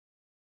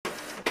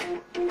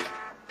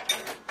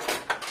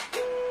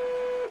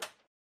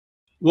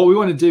What we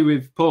want to do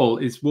with Paul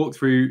is walk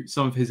through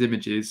some of his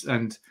images,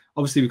 and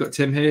obviously we've got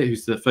Tim here,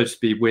 who's the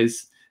Fotospeed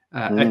whiz,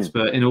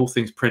 expert in all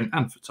things print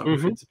and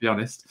photography, to be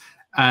honest.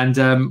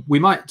 And we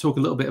might talk a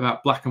little bit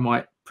about black and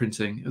white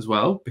printing as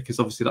well, because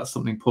obviously that's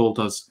something Paul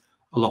does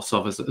a lot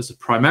of as a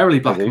primarily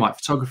black and white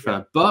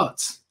photographer.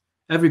 But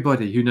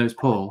everybody who knows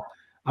Paul,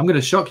 I'm going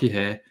to shock you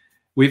here.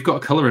 We've got a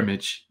color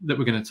image that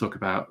we're going to talk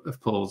about of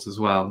Paul's as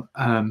well.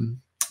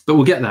 But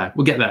we'll get there.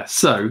 We'll get there.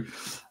 So,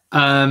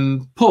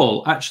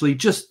 Paul, actually,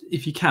 just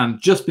if you can,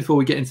 just before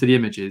we get into the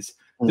images,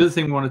 the other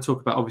thing we want to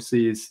talk about,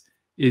 obviously,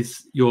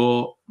 is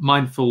your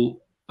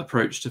mindful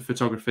approach to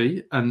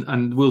photography,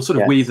 and we'll sort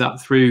of weave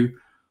that through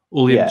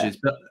all the images.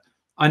 But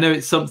I know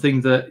it's something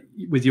that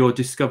with your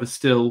Discover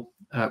Still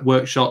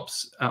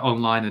workshops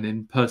online and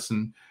in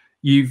person,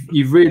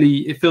 you've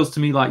really, it feels to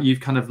me like you've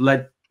kind of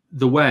led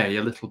the way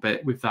a little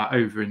bit with that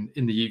over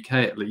in the UK,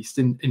 at least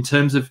in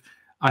terms of,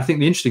 I think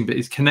the interesting bit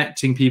is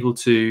connecting people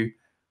to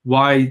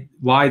why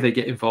they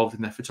get involved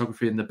in their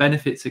photography and the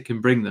benefits it can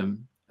bring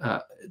them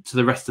to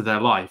the rest of their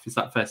life. Is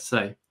that fair to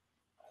say?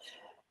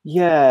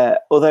 Yeah,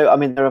 although I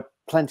mean there are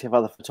plenty of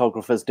other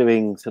photographers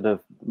doing sort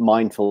of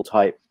mindful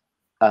type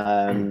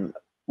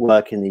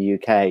work in the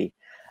UK.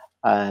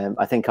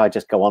 I think I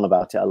just go on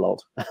about it a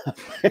lot,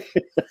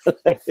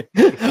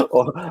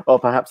 or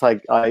perhaps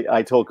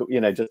I talk,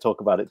 just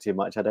talk about it too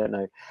much. I don't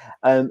know,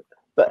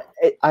 but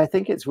I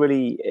think it's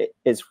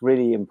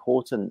really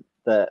important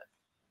that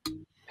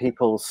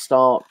people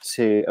start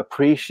to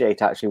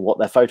appreciate actually what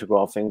they're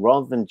photographing,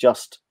 rather than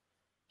just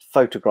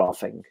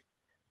photographing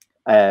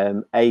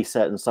a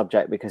certain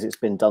subject because it's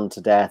been done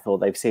to death or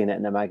they've seen it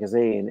in a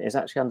magazine. Is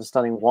actually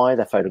understanding why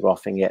they're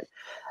photographing it.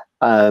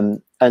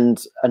 And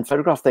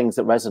photograph things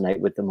that resonate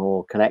with them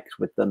or connect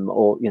with them,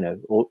 or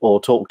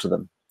or talk to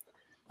them.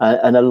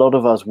 And a lot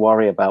of us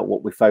worry about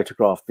what we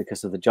photograph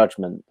because of the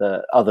judgment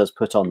that others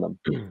put on them.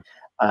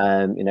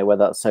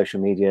 Whether that's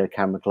social media,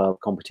 camera club,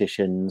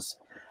 competitions.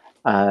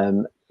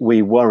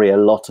 We worry a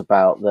lot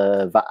about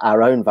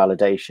our own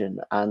validation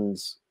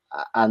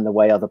and the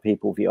way other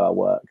people view our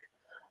work,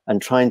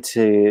 and trying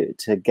to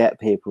get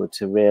people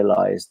to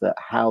realize that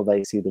how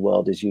they see the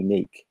world is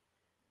unique.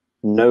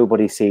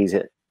 Nobody sees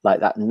it like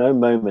that. No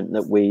moment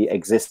that we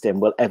exist in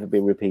will ever be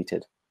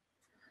repeated,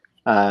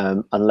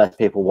 unless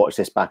people watch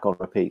this back on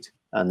repeat,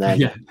 and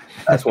then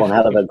that's one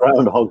hell of a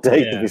Groundhog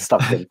Day to be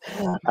stuck in.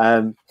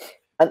 And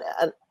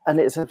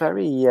it's a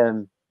very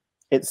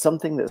it's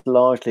something that's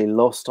largely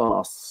lost on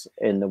us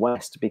in the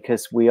West,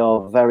 because we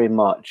are very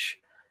much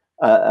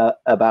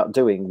about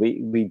doing.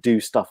 We do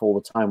stuff all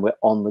the time. We're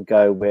on the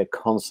go. We're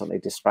constantly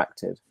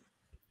distracted.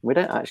 We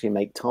don't actually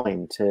make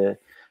time to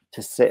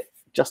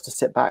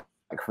sit back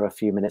for a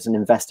few minutes and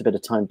invest a bit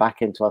of time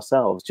back into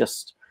ourselves,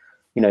 just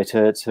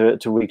to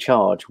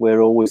recharge.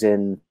 We're always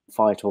in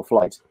fight or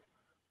flight,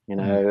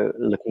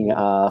 looking at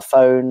our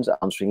phones,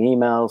 answering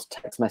emails,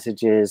 text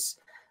messages.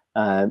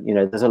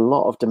 There's a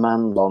lot of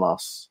demand on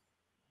us,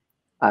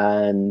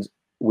 and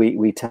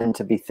we tend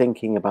to be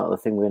thinking about the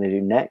thing we're going to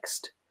do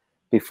next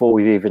before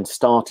we've even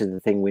started the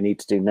thing we need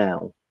to do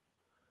now.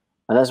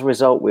 And as a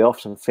result, we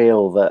often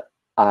feel that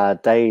our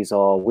days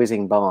are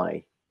whizzing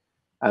by,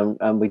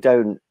 and we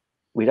don't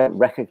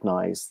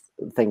recognize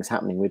things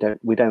happening.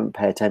 We don't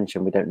pay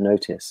attention. We don't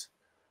notice,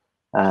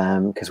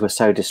 because we're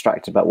so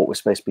distracted about what we're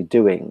supposed to be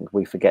doing,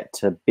 we forget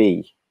to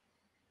be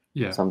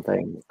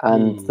something.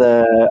 And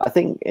I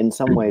think in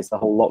some ways the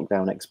whole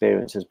lockdown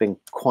experience has been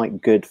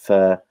quite good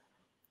for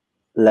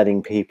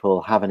letting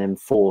people have an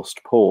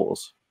enforced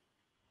pause,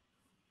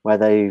 where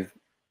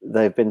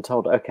they've been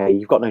told, okay,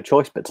 you've got no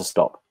choice but to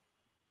stop.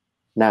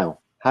 Now,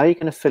 how are you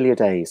going to fill your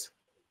days?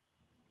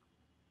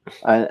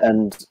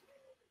 And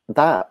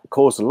that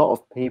caused a lot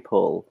of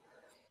people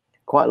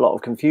quite a lot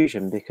of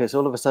confusion, because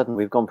all of a sudden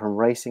we've gone from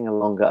racing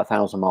along at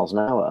 1,000 miles an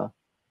hour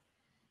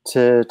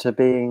to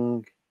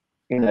being,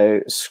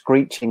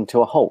 screeching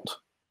to a halt.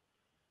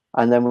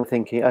 And then we're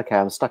thinking, okay,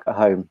 I'm stuck at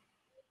home.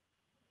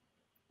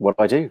 What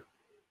do I do?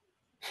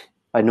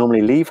 I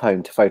normally leave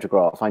home to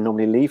photograph. I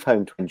normally leave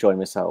home to enjoy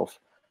myself.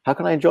 How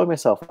can I enjoy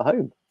myself at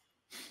home?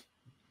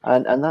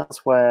 And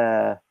that's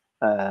where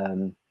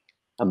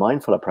a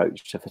mindful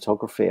approach to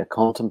photography, a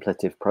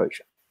contemplative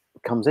approach,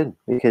 comes in,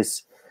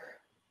 because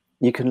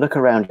you can look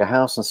around your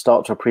house and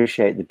start to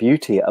appreciate the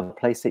beauty of a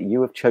place that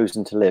you have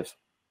chosen to live.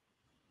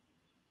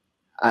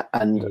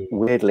 And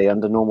weirdly,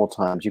 under normal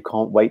times, you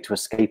can't wait to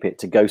escape it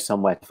to go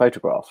somewhere to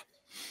photograph.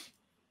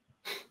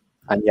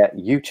 And yet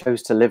you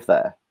chose to live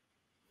there.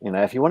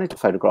 If you wanted to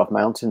photograph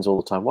mountains all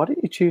the time, why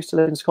didn't you choose to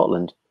live in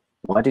Scotland?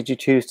 Why did you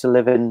choose to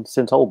live in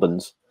St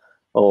Albans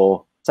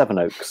or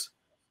Sevenoaks,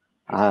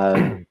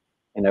 where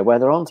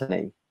there aren't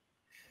any?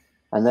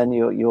 And then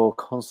you're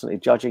constantly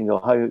judging your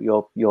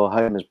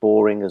home as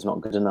boring, as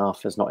not good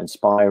enough, as not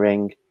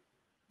inspiring,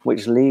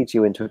 which leads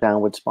you into a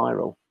downward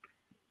spiral.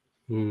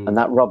 And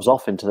that rubs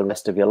off into the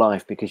rest of your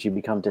life, because you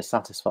become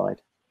dissatisfied.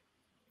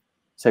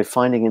 So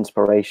finding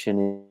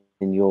inspiration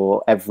in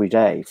your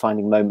everyday,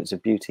 finding moments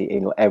of beauty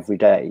in your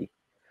everyday,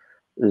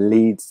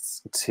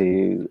 leads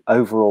to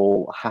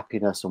overall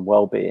happiness and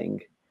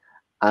well-being,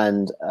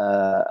 and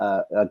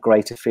a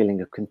greater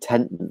feeling of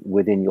contentment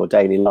within your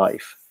daily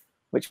life,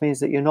 which means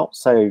that you're not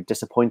so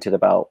disappointed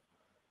about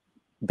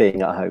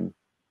being at home,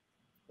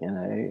 you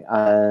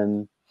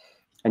know,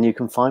 and you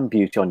can find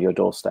beauty on your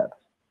doorstep.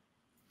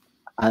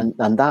 And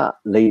that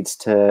leads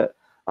to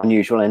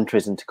unusual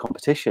entries into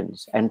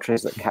competitions,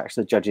 entries that catch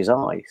the judge's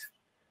eyes.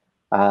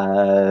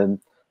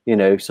 You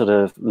know, sort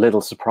of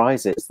little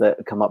surprises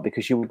that come up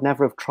because you would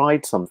never have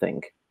tried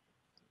something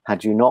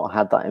had you not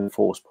had that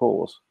enforced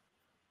pause.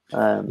 You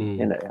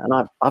know,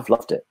 and I've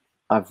loved it.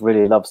 I've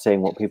really loved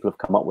seeing what people have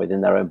come up with in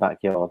their own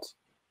backyards.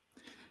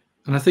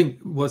 And I think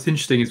what's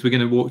interesting is we're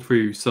going to walk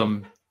through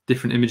some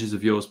different images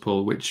of yours,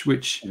 Paul, which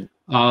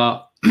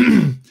are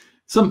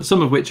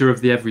some of which are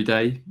of the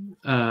everyday,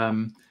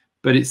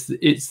 but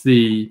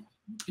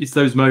it's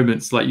those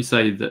moments, like you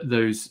say, that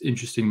those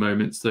interesting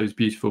moments, those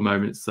beautiful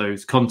moments,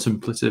 those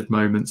contemplative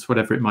moments,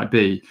 whatever it might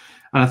be.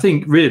 And I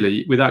think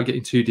really, without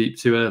getting too deep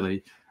too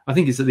early, I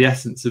think it's at the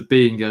essence of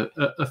being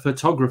a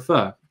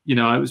photographer. You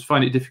know, I always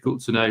find it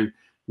difficult to know.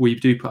 We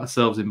do put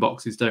ourselves in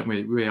boxes, don't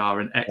we? We are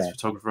an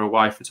ex-photographer, a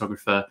Y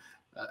photographer,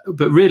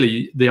 but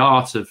really the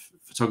art of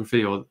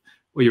photography or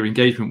your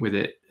engagement with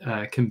it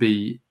can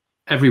be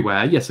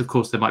everywhere. Yes, of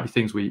course, there might be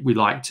things we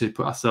like to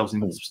put ourselves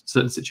in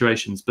certain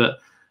situations, but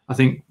I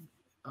think,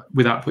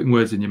 without putting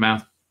words in your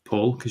mouth,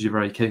 Paul, because you're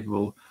very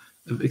capable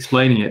of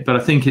explaining it, but I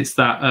think it's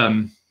that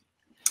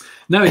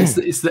no, it's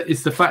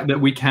the fact that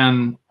we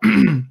can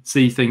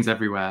see things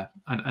everywhere,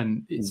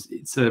 and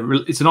it's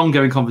an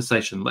ongoing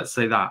conversation. Let's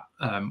say that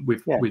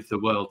with the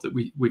world that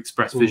we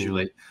express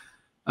visually.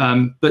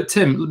 But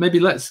Tim,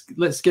 maybe let's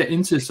get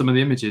into some of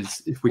the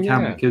images if we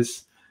can,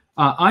 because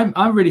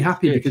I'm really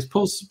happy because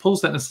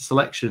Paul's sent us a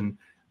selection,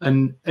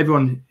 and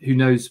everyone who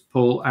knows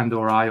Paul and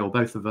or I or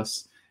both of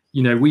us,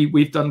 you know,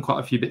 we've done quite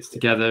a few bits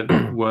together,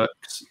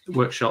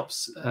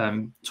 workshops,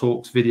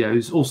 talks,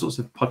 videos, all sorts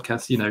of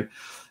podcasts, you know.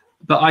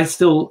 But I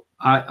still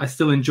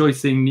enjoy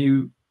seeing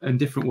new and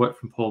different work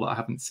from Paul that I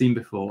haven't seen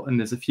before, and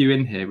there's a few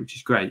in here, which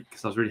is great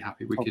because I was really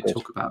happy we could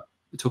talk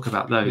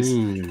about those.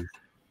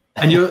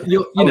 And you're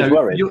you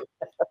know you're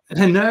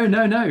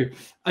no,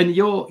 and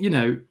you're, you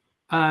know,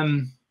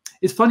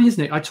 it's funny,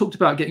 isn't it? I talked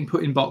about getting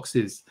put in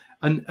boxes,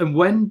 and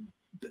when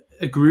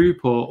a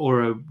group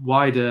or a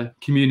wider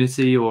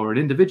community or an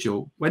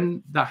individual,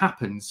 when that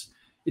happens,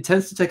 it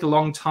tends to take a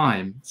long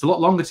time. It's a lot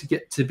longer to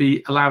get to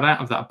be allowed out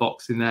of that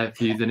box in their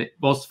view than it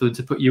was for them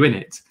to put you in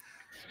it.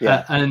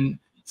 And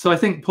so I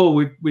think, Paul,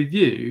 with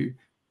you,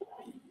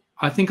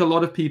 I think a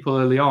lot of people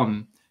early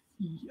on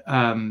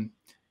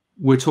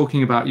were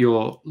talking about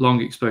your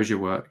long exposure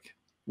work,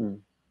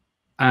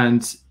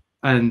 and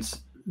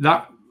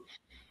that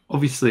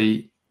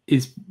obviously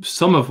is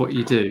some of what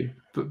you do,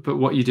 but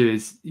what you do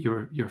is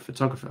you're a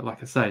photographer,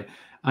 like I say.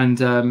 And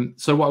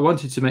so what I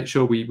wanted to make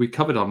sure we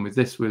covered on with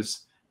this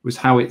was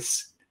how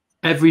it's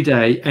every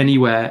day,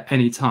 anywhere,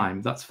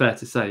 anytime. That's fair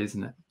to say,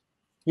 isn't it?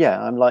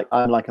 Yeah, I'm like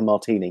a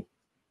martini.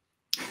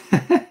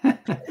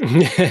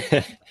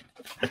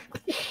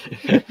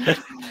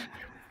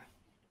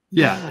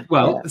 Yeah,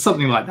 well,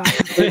 something like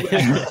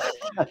that.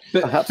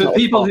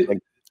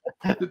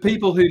 but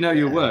people who know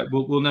your work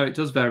will know it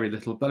does vary a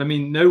little. But I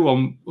mean,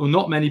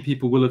 not many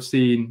people will have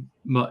seen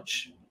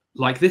much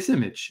like this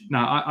image.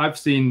 Now, I've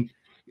seen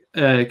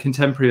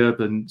contemporary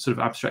urban sort of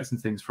abstracts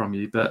and things from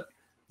you, but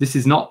this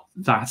is not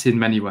that in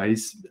many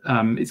ways.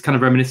 It's kind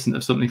of reminiscent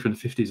of something from the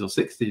 50s or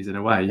 60s in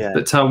a way. Yeah.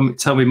 But tell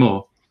me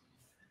more.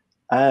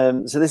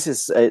 So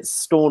it's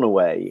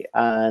Stornoway,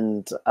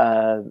 and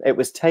it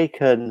was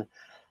taken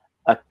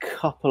a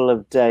couple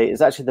of days.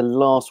 It's actually the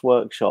last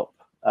workshop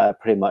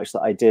pretty much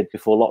that I did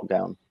before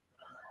lockdown,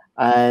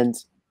 and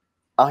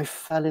I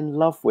fell in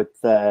love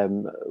with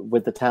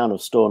the town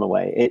of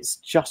Stornoway. It's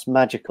just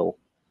magical.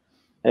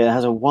 It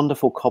has a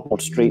wonderful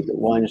cobbled street that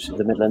winds through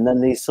the middle, and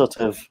then these sort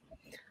of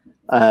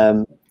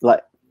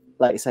like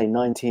you say,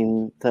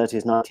 1930s,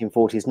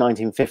 1940s,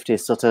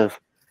 1950s sort of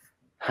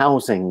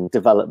housing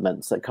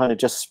developments that kind of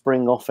just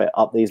spring off it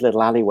up these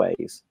little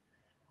alleyways.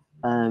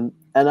 And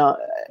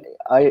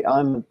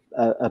I'm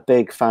a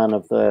big fan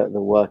of the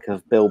work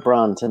of Bill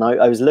Brandt, and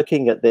I was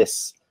looking at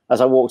this as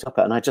I walked up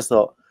it, and I just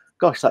thought,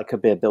 gosh, that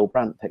could be a Bill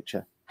Brandt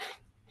picture.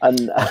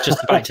 And I was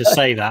just about to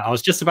say that. I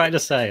was going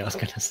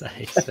to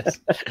say.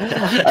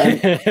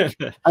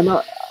 And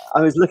I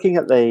was looking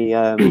at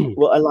the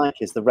what I like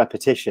is the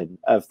repetition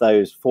of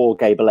those four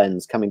gable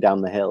ends coming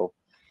down the hill,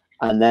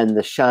 and then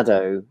the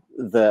shadow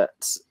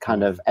that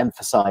kind of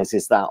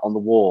emphasizes that on the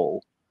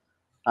wall,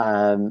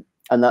 and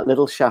that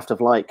little shaft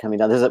of light coming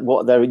down. There's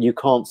you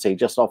can't see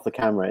just off the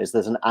camera is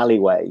there's an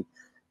alleyway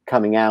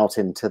coming out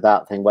into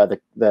that thing where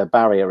the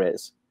barrier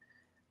is.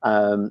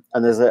 And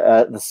there's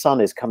the sun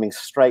is coming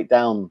straight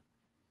down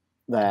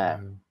there,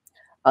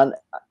 and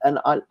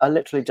I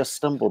literally just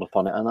stumbled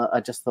upon it, and I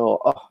just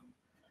thought, oh,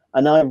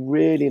 and I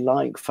really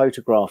like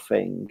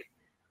photographing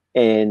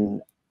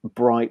in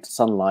bright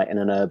sunlight in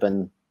an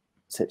urban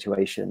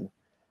situation.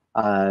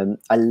 I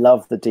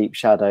love the deep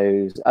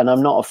shadows, and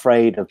I'm not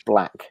afraid of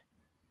black.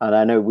 and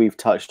I know we've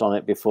touched on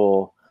it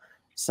before,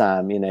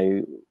 Sam,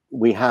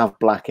 we have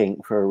black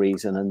ink for a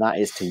reason, and that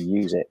is to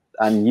use it,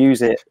 and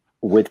use it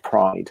with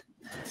pride.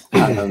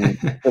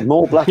 The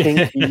more black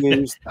ink you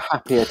use, the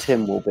happier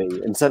Tim will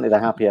be, and certainly the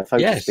happier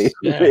Fotospeed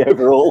will be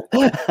overall.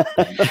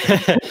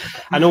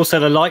 And also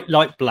the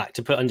light black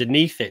to put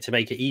underneath it to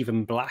make it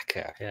even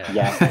blacker.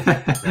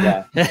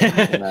 Yeah.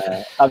 And,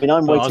 I mean,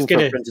 I'm waiting for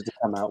a printer to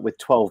come out with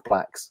 12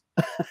 blacks.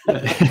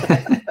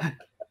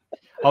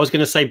 I was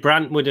going to say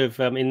Brant would have,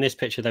 in this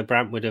picture though,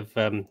 Brant would have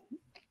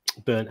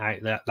burnt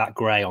out that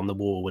grey on the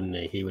wall, wouldn't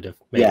he? He would have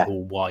made it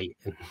all white.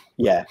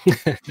 Yeah.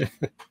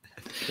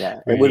 Yeah,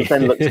 it would have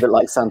then looked a bit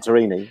like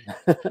Santorini.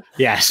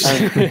 Yes.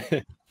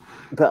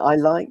 But I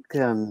like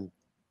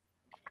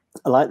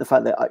the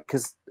fact that,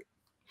 because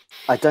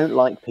I don't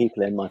like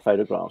people in my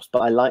photographs, but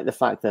I like the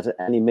fact that at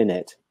any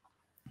minute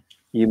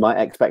you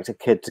might expect a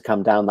kid to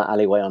come down that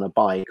alleyway on a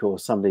bike, or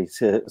somebody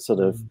to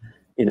sort of,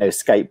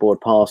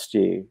 skateboard past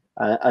you,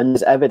 and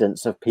there's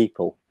evidence of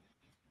people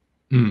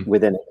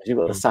within it. You've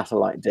got the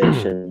satellite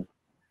dish, and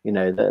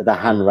the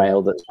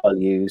handrail that's well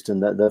used,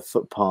 and the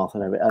footpath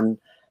and everything. And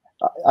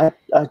I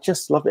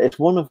just love it. It's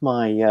one of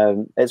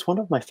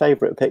my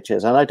favorite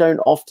pictures, and I don't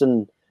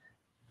often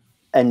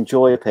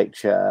enjoy a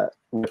picture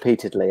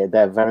repeatedly.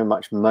 They're very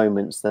much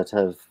moments that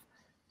have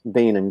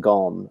been and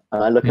gone,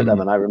 and I look at them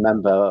and I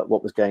remember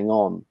what was going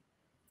on.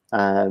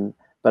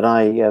 But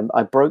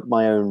I broke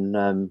my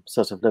own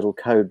sort of little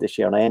code this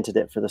year, and I entered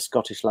it for the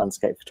Scottish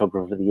Landscape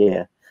Photographer of the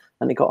Year,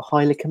 and it got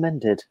highly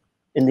commended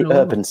in the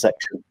urban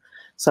section.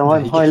 So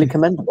I'm highly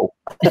commendable.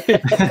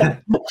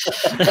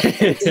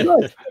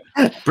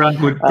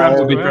 Brant would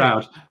be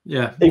proud.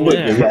 Yeah, he would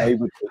be. Yeah, he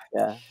would be.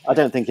 Yeah, I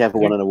don't think he ever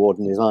won an award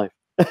in his life.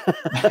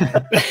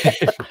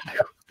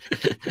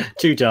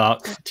 Too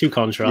dark, too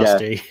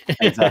contrasty. Yeah,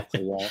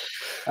 exactly. Yeah.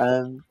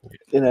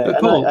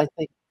 Paul, I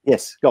think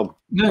yes. Go on.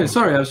 No,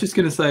 sorry. I was just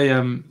going to say,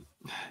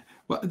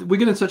 we're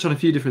going to touch on a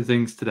few different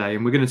things today,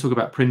 and we're going to talk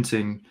about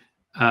printing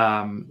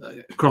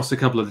across a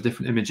couple of the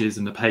different images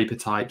and the paper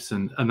types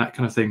and that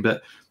kind of thing.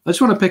 But I just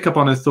want to pick up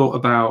on a thought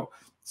about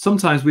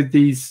sometimes with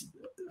these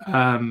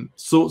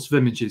sorts of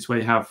images where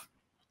you have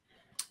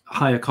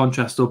higher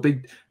contrast or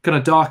big kind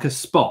of darker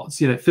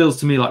spots, it feels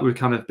to me like we're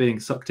kind of being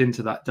sucked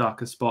into that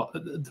darker spot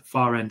at the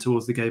far end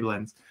towards the gable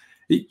ends.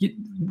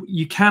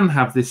 You can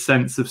have this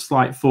sense of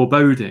slight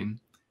foreboding,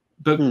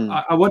 but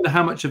I wonder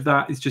how much of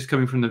that is just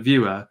coming from the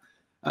viewer.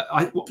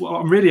 What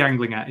I'm really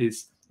angling at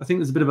is I think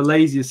there's a bit of a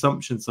lazy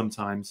assumption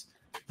sometimes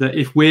that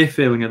if we're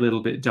feeling a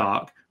little bit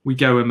dark, we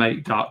go and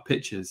make dark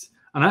pictures.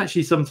 And I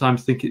actually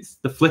sometimes think it's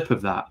the flip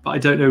of that, but I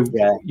don't know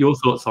your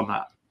thoughts on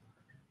that.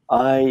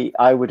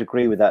 I would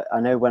agree with that.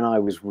 I know when I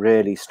was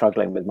really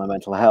struggling with my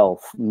mental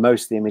health,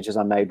 most of the images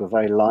I made were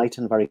very light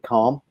and very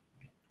calm.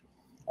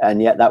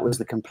 And yet that was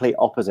the complete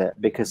opposite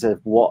because of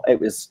what it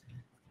was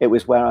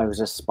where I was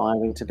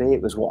aspiring to be.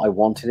 It was what I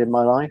wanted in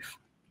my life.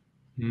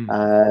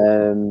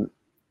 And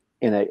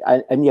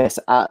yes,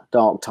 at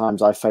dark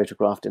times I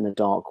photographed in a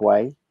dark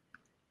way.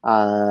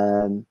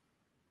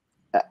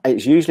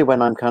 It's usually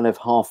when I'm kind of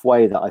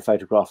halfway that I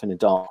photograph in a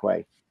dark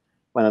way,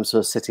 when I'm sort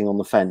of sitting on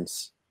the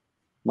fence.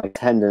 My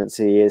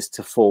tendency is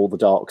to fall the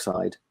dark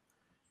side,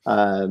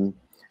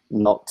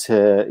 not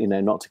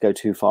to go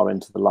too far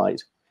into the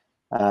light.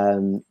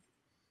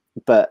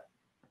 But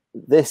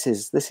this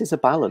is a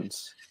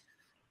balance.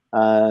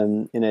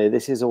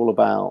 This is all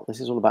about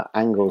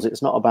angles.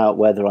 It's not about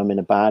whether I'm in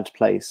a bad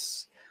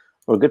place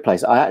or a good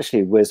place. I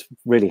actually was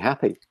really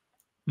happy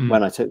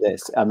when I took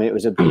this. I mean, it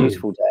was a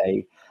beautiful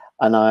day,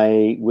 and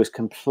I was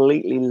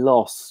completely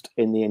lost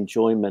in the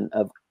enjoyment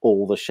of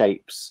all the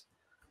shapes.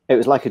 It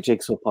was like a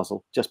jigsaw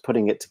puzzle, just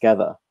putting it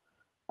together.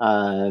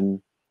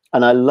 And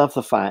I love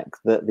the fact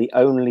that the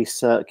only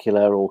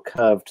circular or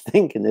curved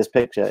thing in this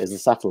picture is the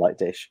satellite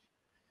dish,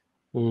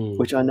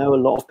 which I know a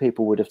lot of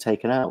people would have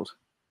taken out.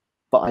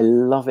 But I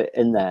love it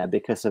in there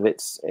because of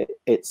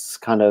its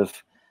kind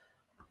of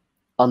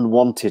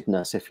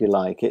unwantedness, if you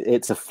like.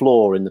 It's a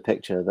flaw in the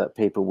picture that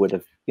people would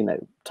have,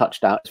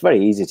 touched out. It's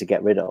very easy to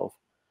get rid of.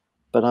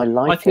 But I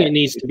think it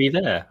needs to be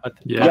there.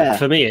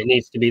 For me, it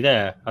needs to be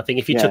there. I think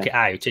if you took it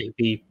out, it'd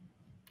be,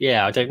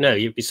 I don't know,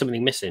 it'd be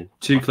something missing.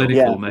 Too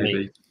clinical,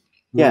 maybe.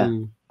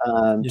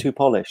 Too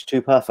polished,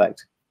 too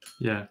perfect.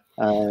 Yeah.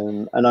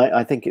 And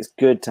I think it's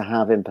good to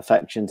have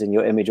imperfections in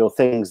your image or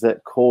things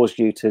that cause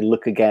you to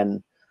look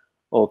again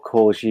or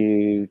cause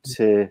you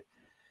to,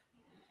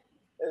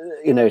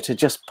 to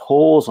just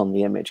pause on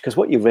the image. Because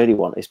what you really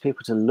want is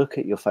people to look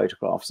at your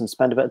photographs and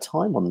spend a bit of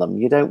time on them.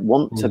 You don't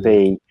want to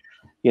be,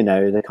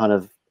 the kind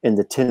of in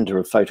the Tinder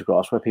of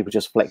photographs where people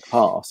just flick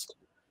past.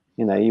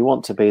 You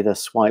want to be the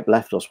swipe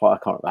left or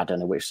swipe. I don't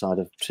know which side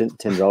of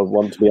Tinder I would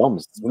want to be on,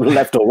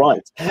 left or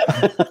right.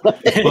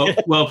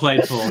 well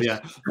played, Paul. Yeah.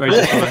 Very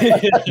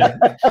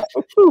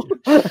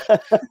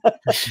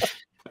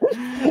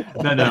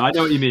No, I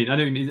know what you mean.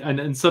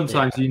 And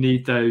sometimes you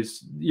need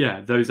those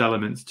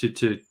elements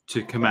to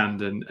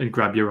command and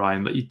grab your eye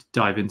and let you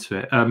dive into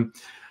it.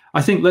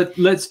 I think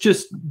let's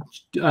just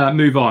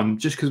move on,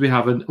 just because we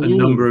have a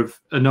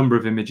number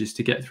of images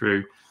to get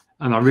through.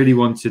 and I really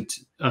wanted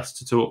us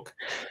to talk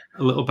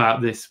a little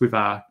about this with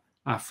our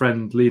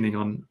friend leaning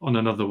on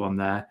another one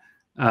there.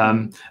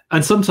 And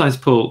sometimes,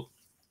 Paul,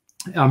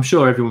 I'm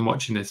sure everyone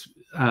watching this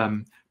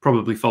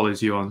probably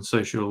follows you on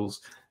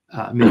socials,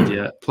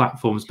 media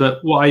platforms. But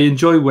what I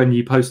enjoy when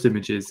you post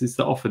images is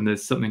that often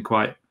there's something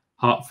quite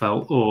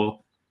heartfelt or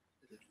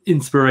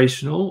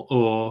inspirational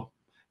or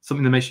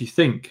something that makes you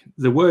think.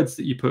 The words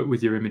that you put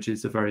with your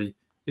images are very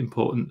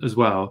important as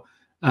well.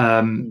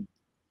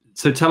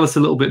 So tell us a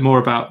little bit more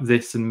about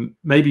this and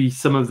maybe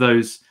some of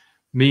those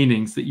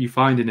meanings that you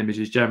find in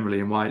images generally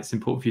and why it's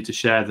important for you to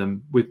share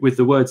them with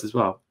the words as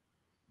well.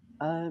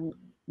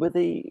 With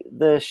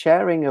the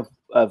sharing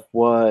of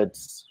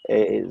words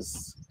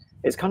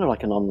it's kind of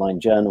like an online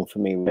journal for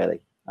me,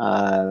 really.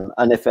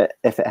 And if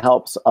it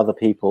helps other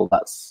people,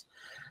 that's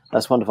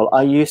wonderful.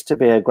 I used to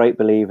be a great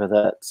believer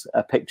that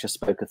a picture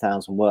spoke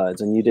 1,000 words,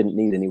 and you didn't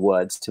need any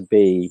words to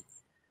be,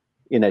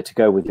 to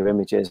go with your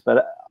images.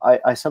 But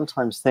I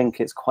sometimes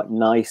think it's quite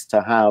nice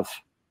to have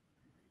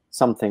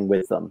something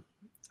with them.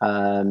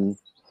 And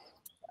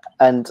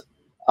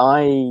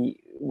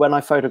when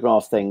I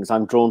photograph things,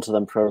 I'm drawn to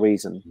them for a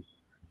reason.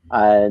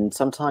 And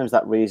sometimes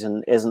that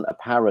reason isn't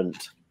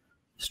apparent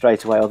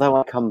straight away, although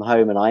I come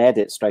home and I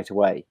edit straight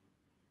away.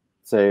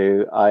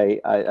 So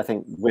I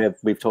think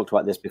we've talked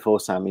about this before,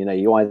 Sam.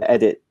 You either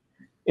edit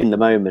in the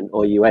moment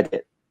or you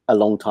edit a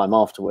long time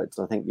afterwards.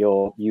 I think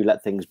you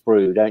let things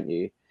brew, don't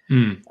you?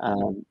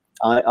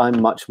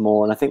 I'm much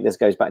more, and I think this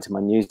goes back to my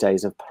news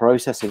days of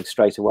processing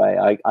straight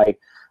away.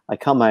 I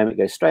come home, it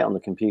goes straight on the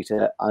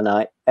computer, and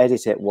I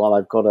edit it while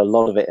I've got a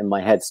lot of it in my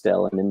head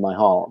still and in my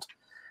heart,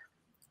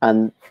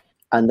 and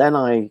then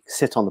I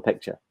sit on the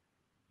picture.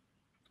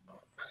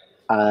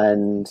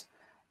 And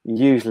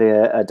usually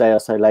a day or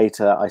so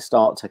later, I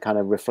start to kind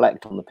of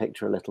reflect on the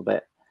picture a little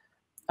bit,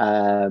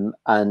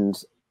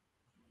 and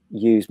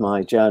use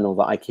my journal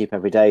that I keep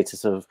every day to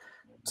sort of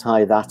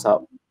tie that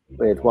up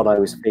with what I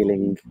was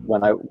feeling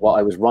what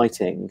I was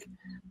writing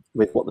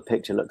with what the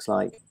picture looks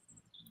like.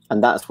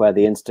 And that's where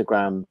the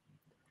Instagram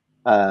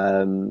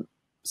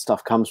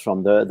stuff comes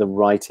from, the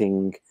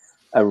writing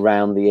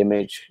around the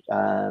image.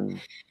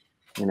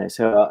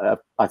 So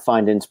I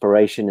find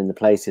inspiration in the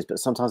places, but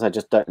sometimes I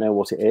just don't know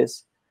what it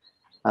is.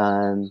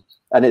 And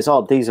it's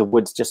odd. These are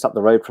woods just up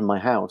the road from my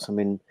house. I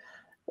mean,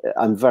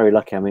 I'm very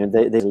lucky. I mean,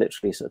 they're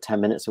literally sort of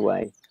 10 minutes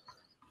away,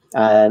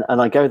 and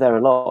I go there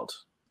a lot.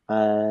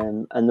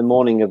 And the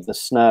morning of the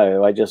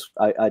snow, I just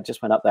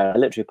went up there. I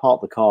literally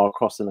parked the car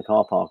across in the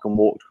car park and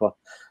walked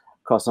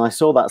across, and I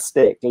saw that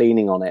stick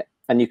leaning on it.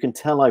 And you can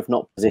tell I've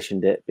not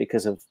positioned it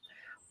because of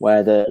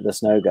where the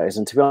snow goes.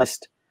 And to be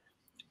honest,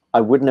 I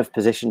wouldn't have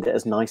positioned it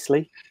as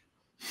nicely.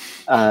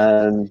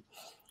 I'd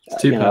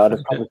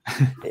have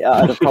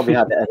probably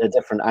had it at a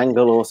different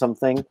angle or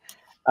something.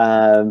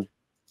 And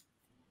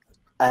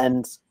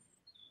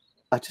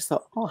I just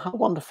thought, oh, how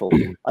wonderful.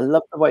 I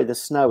love the way the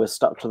snow is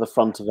stuck to the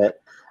front of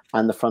it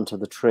and the front of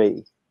the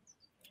tree.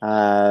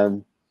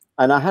 And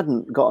I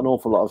hadn't got an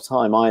awful lot of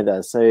time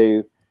either.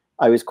 So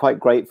I was quite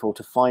grateful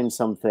to find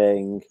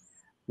something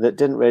that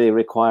didn't really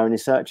require any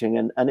searching.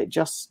 And it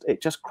just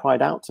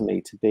cried out to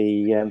me to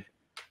be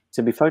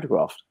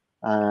photographed.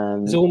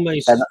 It's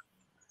almost...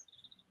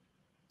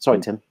 Sorry,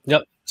 Tim.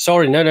 No,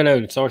 sorry,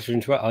 no. Sorry to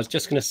interrupt. I was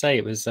just going to say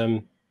it was.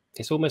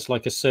 It's almost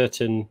like a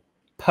certain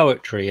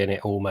poetry in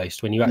it,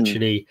 almost, when you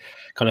actually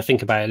kind of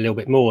think about it a little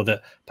bit more.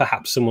 That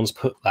perhaps someone's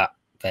put that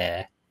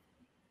there,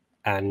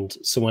 and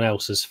someone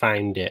else has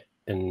found it,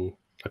 and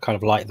I kind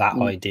of like that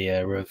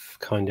idea of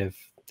kind of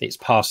it's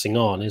passing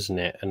on, isn't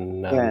it?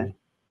 And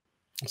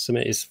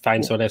something is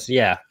found someone else.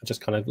 Yeah, I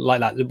just kind of like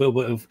that little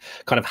bit of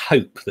kind of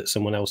hope that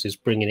someone else is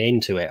bringing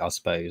into it, I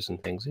suppose,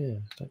 and things. Yeah.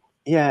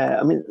 Yeah,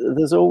 I mean,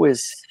 there's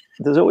always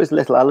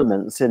little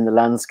elements in the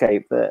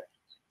landscape that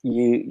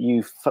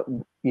you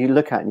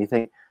look at and you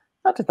think,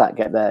 how did that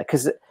get there?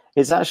 Because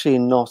it's actually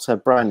not a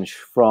branch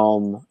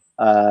from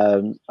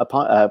one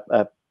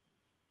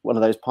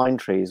of those pine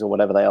trees or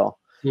whatever they are.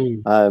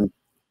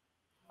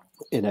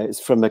 It's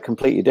from a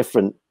completely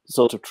different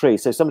sort of tree.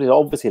 So somebody's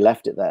obviously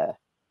left it there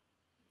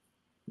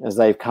as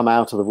they've come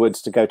out of the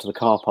woods to go to the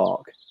car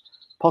park.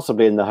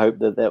 Possibly in the hope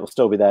that it will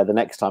still be there the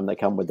next time they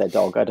come with their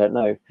dog. I don't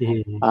know.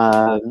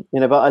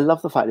 But I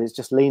love the fact that it's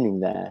just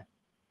leaning there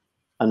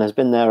and has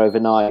been there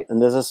overnight.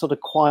 And there's a sort of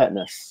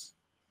quietness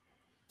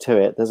to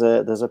it. There's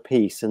a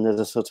peace, and there's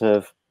a sort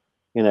of,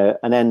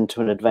 an end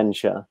to an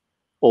adventure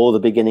or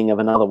the beginning of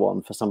another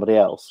one for somebody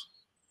else.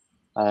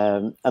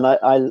 And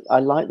I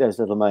like those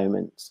little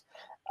moments.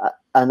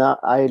 And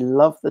I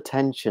love the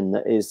tension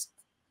that is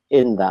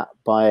in that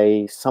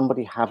by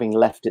somebody having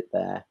left it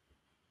there.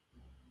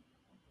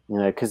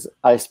 Because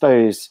I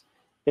suppose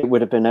it would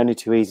have been only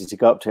too easy to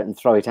go up to it and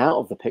throw it out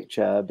of the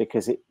picture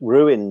because it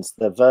ruins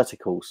the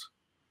verticals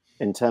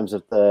in terms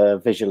of the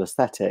visual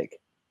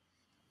aesthetic.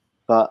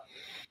 But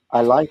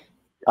I like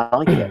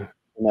it,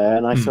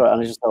 and I saw it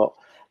and I just thought,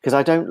 because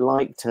I don't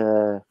like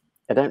to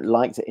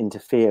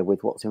interfere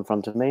with what's in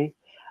front of me.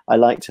 I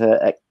like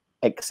to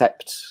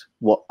accept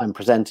what I'm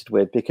presented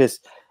with,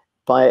 because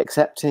by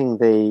accepting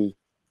the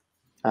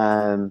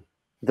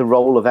the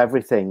role of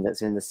everything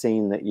that's in the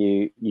scene that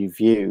you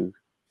view,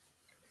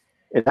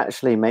 it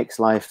actually makes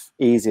life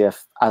easier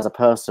as a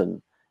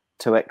person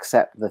to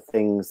accept the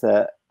things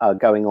that are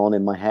going on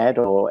in my head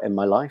or in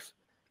my life.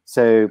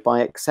 So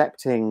by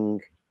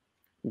accepting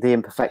the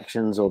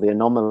imperfections or the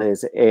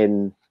anomalies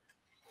in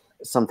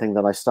something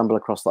that I stumble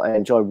across that I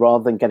enjoy,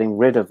 rather than getting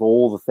rid of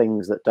all the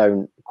things that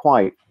don't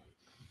quite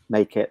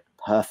make it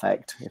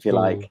perfect, if you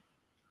like,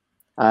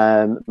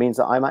 means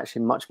that I'm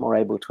actually much more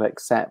able to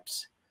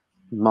accept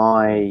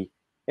my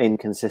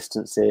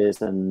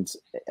inconsistencies and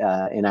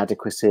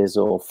inadequacies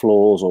or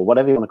flaws or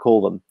whatever you want to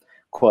call them,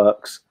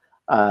 quirks,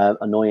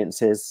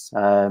 annoyances,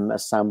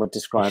 as Sam would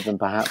describe them,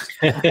 perhaps.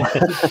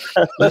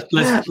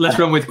 let's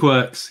run with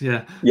quirks.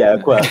 Yeah,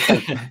 quirks.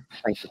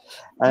 Thank you.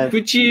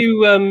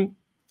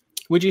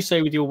 Would you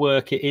say with your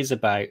work it is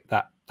about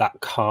that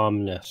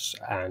calmness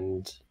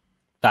and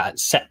that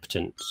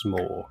acceptance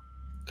more?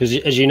 Because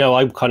as you know,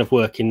 I kind of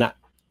work in that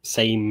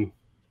same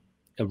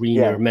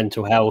arena of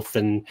mental health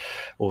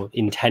or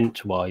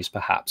intent wise,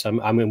 perhaps.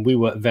 I mean, we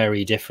work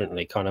very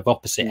differently, kind of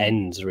opposite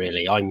ends,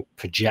 really. I'm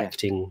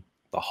projecting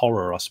the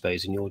horror, I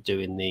suppose, and you're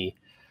doing the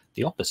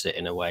opposite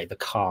in a way, the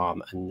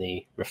calm and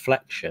the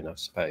reflection, I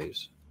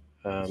suppose.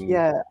 I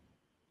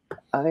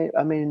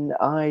mean,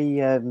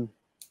 I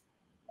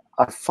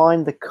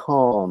find the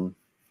calm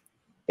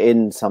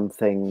in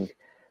something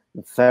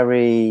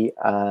very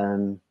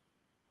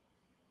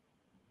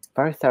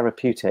very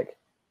therapeutic.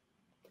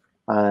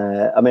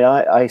 I mean,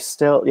 I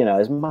still, you know,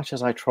 as much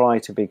as I try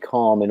to be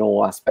calm in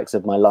all aspects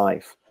of my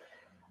life,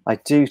 I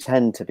do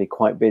tend to be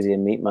quite busy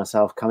and meet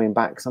myself coming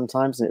back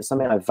sometimes, and it's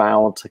something I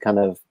vowed to kind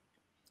of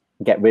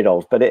get rid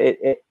of, but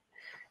it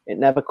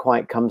never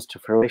quite comes to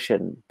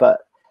fruition.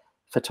 But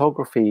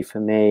photography for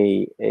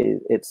me,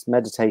 it's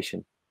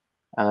meditation,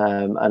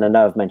 and I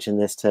know I've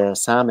mentioned this to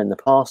Sam in the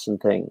past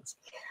and things,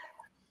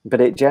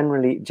 but it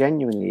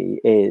genuinely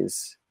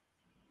is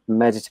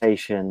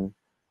meditation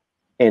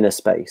in a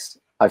space.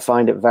 I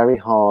find it very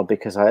hard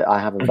because I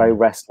have a very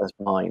restless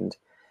mind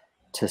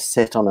to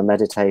sit on a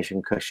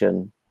meditation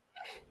cushion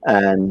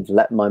and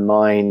let my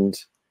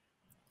mind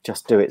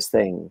just do its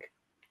thing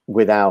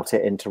without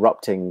it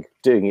interrupting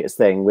doing its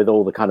thing with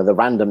all the kind of the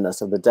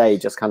randomness of the day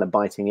just kind of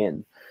biting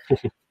in.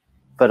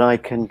 But I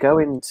can go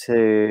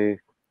into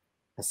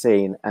a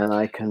scene and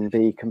I can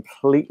be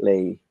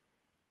completely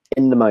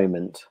in the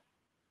moment,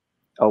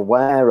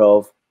 aware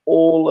of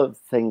all of the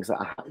things that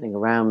are happening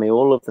around me,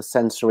 all of the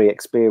sensory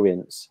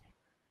experience.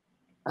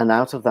 And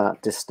out of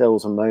that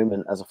distills a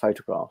moment as a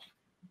photograph.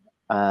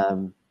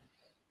 And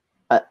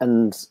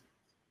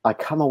I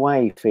come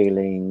away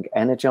feeling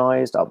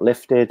energized,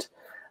 uplifted,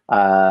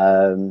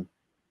 you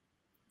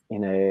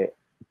know,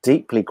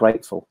 deeply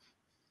grateful.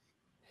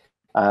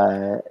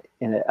 You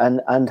know,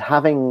 and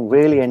having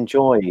really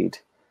enjoyed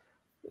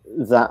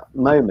that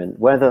moment,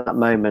 whether that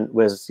moment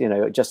was, you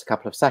know, just a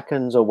couple of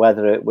seconds or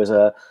whether it was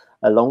a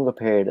longer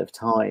period of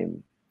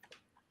time,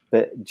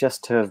 but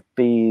just to have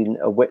been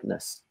a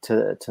witness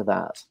to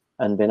that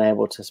and been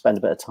able to spend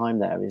a bit of time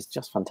there is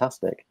just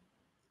fantastic.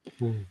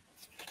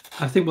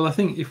 I think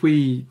if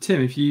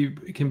Tim, if you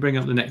can bring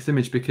up the next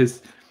image,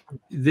 because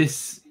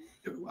this,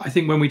 I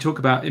think when we talk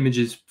about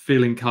images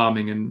feeling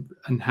calming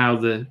and how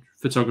the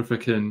photographer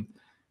can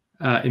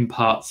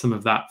impart some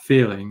of that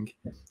feeling,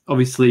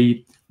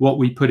 obviously what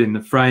we put in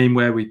the frame,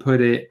 where we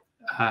put it,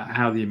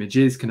 how the image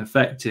is can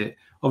affect it.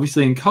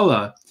 Obviously in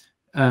color,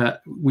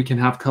 we can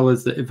have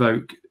colors that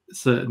evoke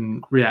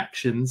certain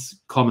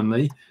reactions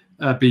commonly,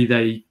 be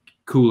they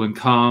cool and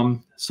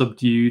calm,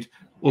 subdued,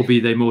 or be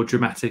they more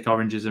dramatic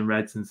oranges and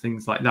reds and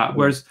things like that.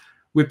 Whereas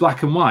with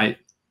black and white,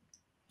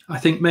 I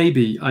think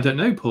maybe, I don't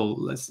know, Paul,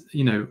 let's,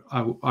 you know,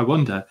 I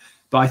wonder,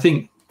 but I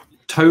think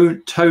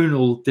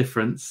tonal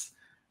difference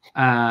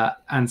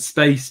and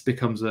space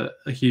becomes a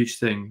huge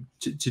thing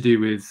to do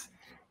with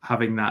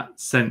having that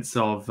sense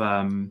of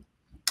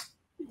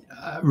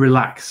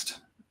relaxed,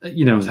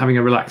 you know, having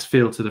a relaxed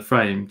feel to the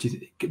frame.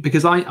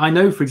 Because I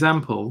know, for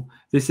example,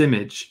 this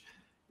image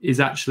is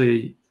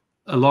actually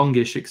a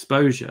longish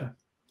exposure,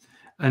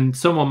 and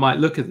someone might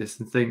look at this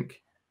and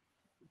think,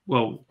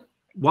 well,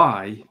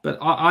 why? But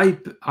I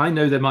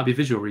know there might be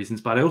visual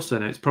reasons, but I also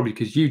know it's probably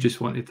because you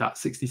just wanted that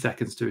 60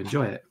 seconds to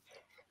enjoy it.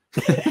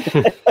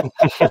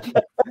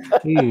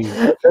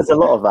 There's a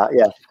lot of that,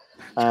 yeah.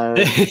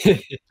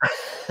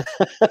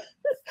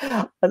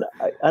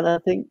 And I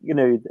think, you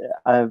know,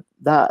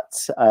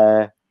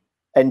 that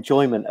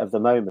enjoyment of the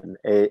moment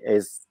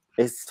is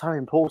so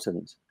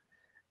important.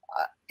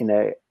 You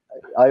know,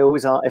 I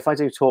always ask, if I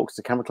do talks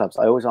to camera clubs,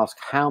 I always ask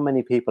how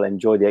many people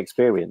enjoy the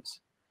experience.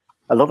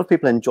 A lot of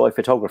people enjoy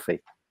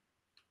photography,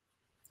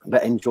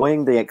 but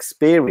enjoying the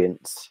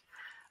experience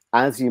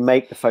as you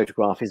make the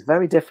photograph is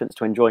very different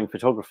to enjoying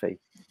photography.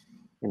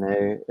 You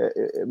know,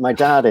 my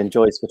dad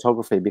enjoys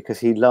photography because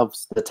he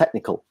loves the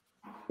technical.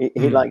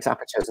 He likes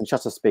apertures and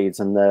shutter speeds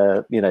and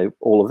the, you know,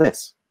 all of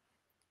this.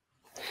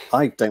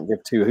 I don't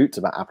give two hoots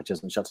about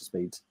apertures and shutter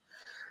speeds.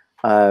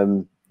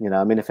 You know,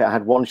 I mean, if it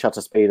had one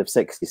shutter speed of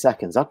 60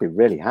 seconds, I'd be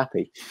really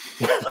happy.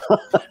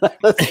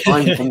 That's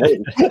fine for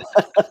me.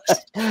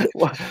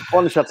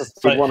 One shutter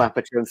speed, one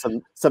aperture,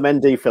 and some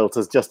ND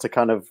filters just to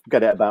kind of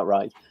get it about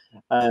right.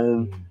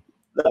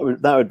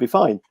 That would be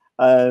fine.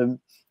 You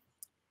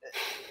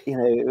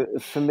know,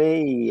 for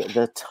me,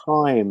 the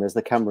time as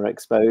the camera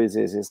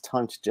exposes is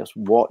time to just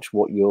watch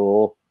what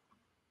you're,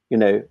 you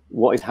know,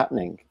 what is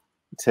happening,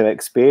 to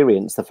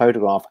experience the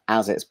photograph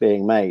as it's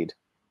being made.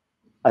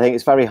 I think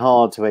it's very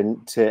hard to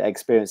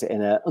experience it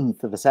in an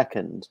nth of a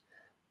second,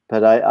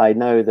 but I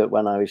know that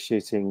when I was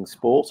shooting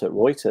sport at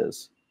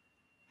Reuters,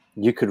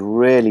 you could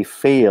really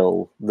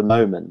feel the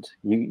moment.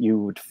 You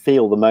would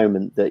feel the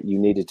moment that you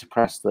needed to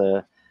press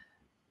the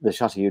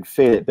shutter. You'd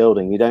feel it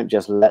building. You don't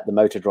just let the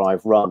motor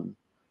drive run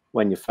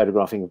when you're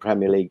photographing a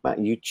Premier League match.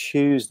 You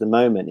choose the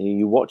moment.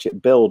 You watch it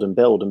build and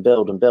build and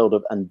build and build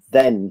up, and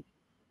then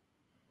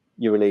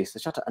you release the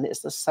shutter. And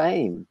it's the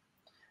same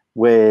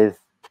with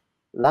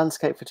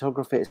landscape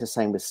photography. It's the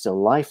same with still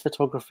life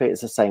photography. It's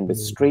the same with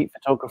street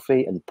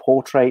photography and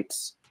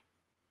portraits.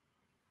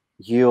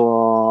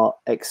 You're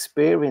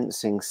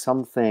experiencing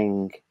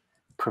something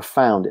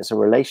profound. It's a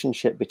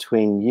relationship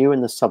between you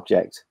and the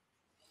subject,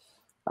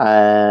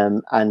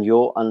 and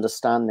your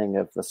understanding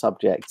of the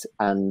subject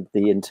and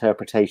the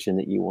interpretation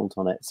that you want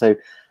on it. So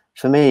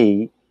for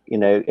me, you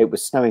know, it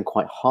was snowing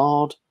quite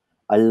hard.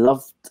 I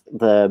loved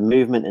the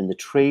movement in the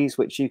trees,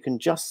 which you can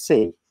just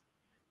see.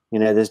 You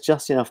know, there's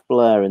just enough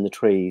blur in the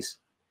trees,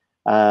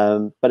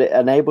 but it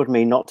enabled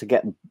me not to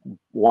get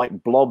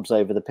white blobs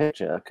over the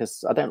picture,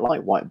 because I don't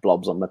like white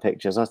blobs on my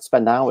pictures. I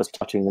spend hours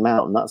touching them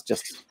out, and that's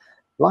just,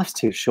 life's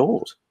too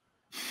short.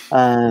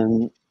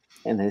 You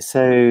know,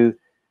 so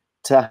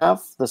to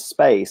have the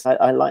space,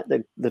 I like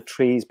the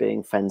trees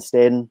being fenced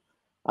in.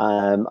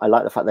 I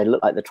like the fact they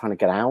look like they're trying to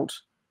get out,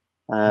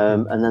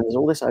 and then there's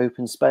all this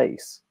open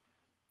space,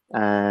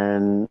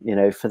 and you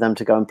know, for them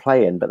to go and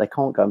play in, but they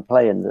can't go and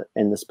play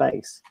in the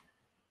space.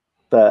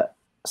 But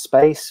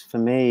space for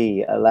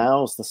me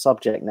allows the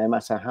subject, no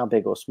matter how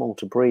big or small,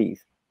 to breathe.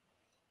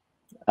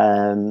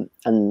 And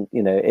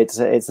you know, it's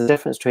the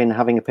difference between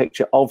having a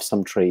picture of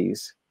some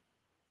trees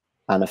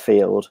and a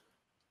field,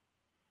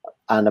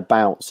 and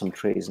about some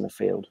trees and a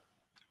field.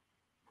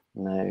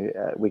 You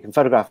know, we can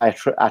photograph a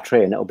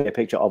tree and it'll be a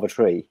picture of a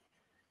tree,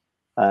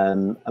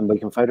 and we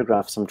can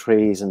photograph some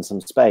trees and some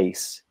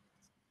space,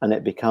 and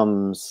it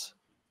becomes,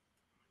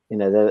 you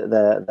know,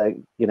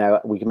 you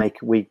know,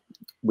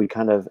 we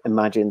kind of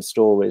imagine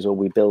stories, or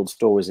we build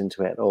stories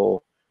into it,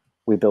 or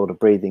we build a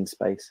breathing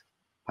space,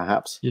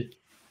 perhaps.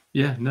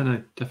 Yeah,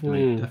 no,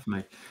 definitely.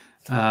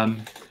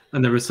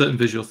 And there are certain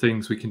visual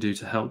things we can do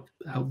to help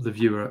the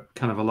viewer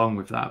kind of along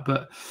with that.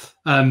 But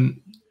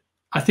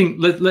I think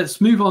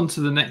let's move on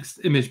to the next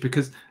image,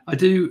 because I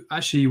do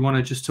actually want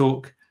to just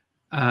talk.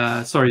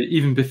 Sorry,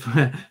 even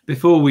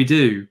before we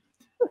do.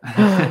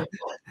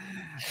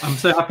 I'm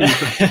so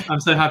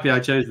happy I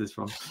chose this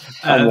one.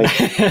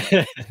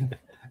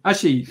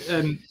 Actually,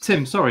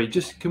 Tim, sorry,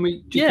 can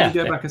we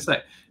go back a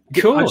sec?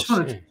 Cool. I just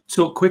want to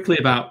talk quickly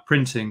about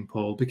printing,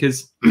 Paul,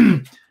 because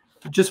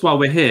just while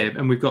we're here,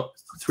 and we've got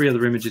 3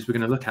 other images we're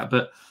going to look at,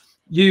 but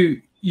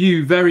you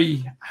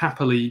very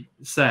happily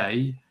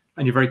say,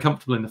 and you're very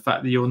comfortable in the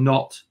fact that you're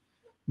not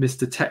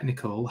Mr.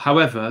 Technical.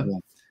 However,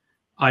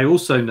 I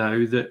also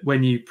know that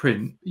when you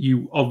print,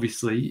 you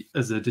obviously,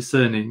 as a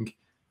discerning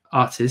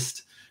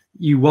artist,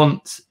 you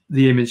want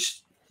the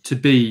image to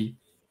be,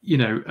 you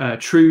know,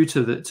 true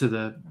to the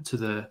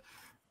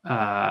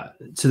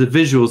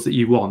visuals that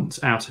you want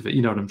out of it.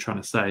 You know what I'm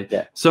trying to say?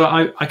 Yeah. So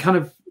I kind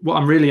of, what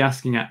I'm really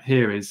asking at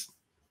here is,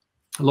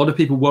 a lot of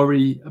people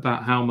worry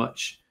about how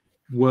much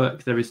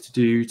work there is to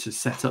do to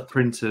set up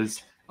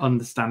printers,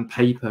 understand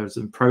papers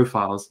and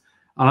profiles.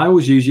 And I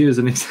always use you as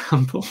an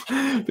example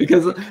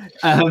because,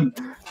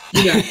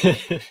 you know,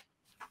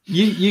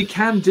 you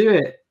can do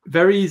it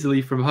very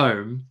easily from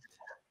home.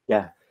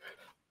 Yeah.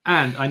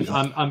 And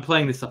I'm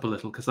playing this up a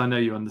little because I know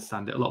you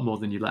understand it a lot more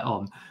than you let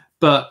on.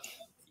 But,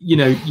 you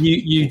know,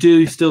 you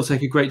do still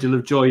take a great deal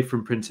of joy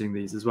from printing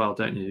these as well,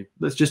 don't you?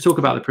 Let's just talk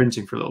about the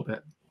printing for a little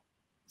bit.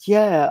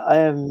 Yeah,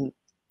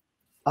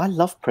 I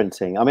love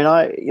printing. I mean,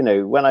 you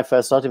know, when I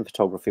first started in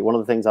photography, one of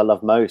the things I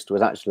loved most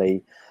was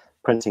actually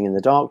printing in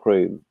the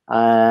darkroom.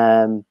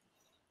 But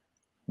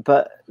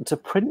to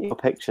print your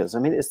pictures, I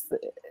mean,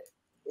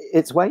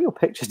 it's where your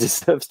picture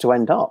deserves to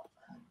end up.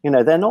 You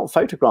know, they're not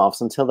photographs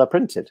until they're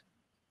printed.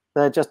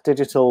 They're just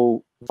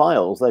digital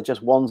files. They're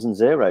just ones and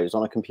zeros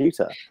on a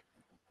computer.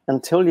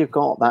 Until you've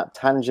got that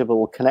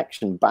tangible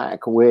connection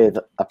back with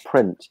a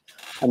print,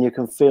 and you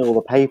can feel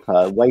the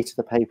paper, weight of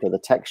the paper, the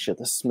texture,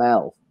 the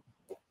smell.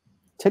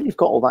 Till you've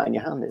got all that in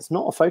your hand, it's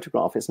not a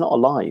photograph. It's not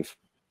alive.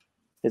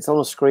 It's on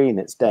a screen.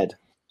 It's dead.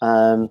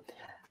 And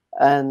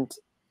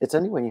it's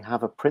only when you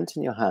have a print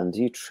in your hand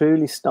you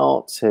truly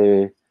start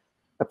to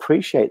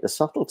appreciate the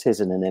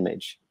subtleties in an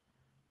image.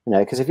 You know,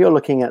 because if you're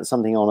looking at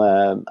something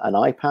on an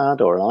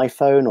iPad or an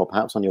iPhone, or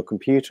perhaps on your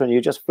computer, and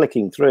you're just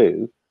flicking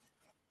through,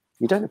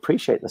 you don't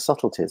appreciate the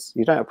subtleties.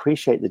 You don't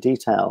appreciate the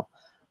detail.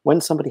 When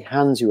somebody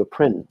hands you a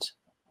print,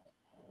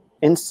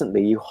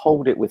 instantly you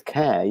hold it with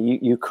care,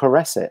 you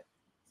caress it,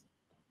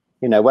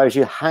 you know, whereas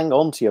you hang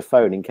on to your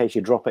phone in case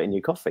you drop it in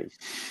your coffee,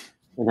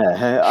 you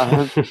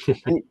know.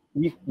 And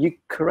you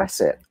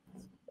caress it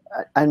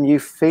and you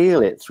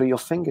feel it through your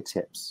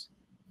fingertips.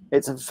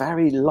 It's a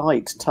very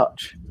light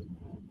touch,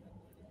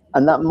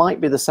 and that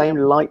might be the same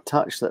light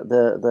touch that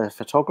the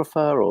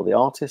photographer or the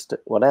artist,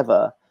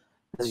 whatever,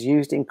 has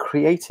used in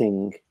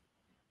creating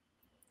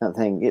that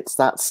thing. It's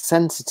that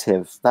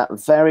sensitive, that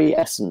very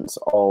essence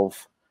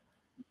of,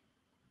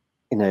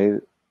 you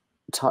know,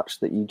 touch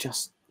that you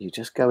just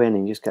go in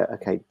and you just go,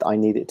 okay, I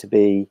need it to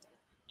be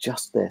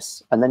just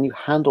this, and then you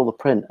handle the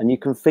print and you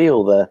can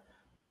feel the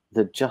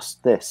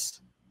just this.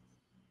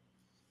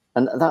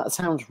 And that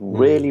sounds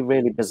really,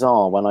 really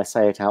bizarre when I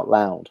say it out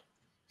loud,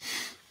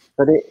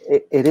 but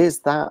it is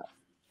that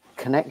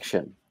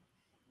connection.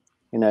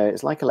 You know,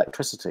 it's like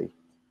electricity.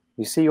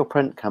 You see your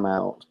print come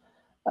out,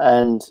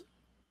 and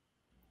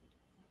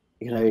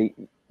you know,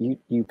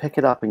 you pick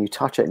it up and you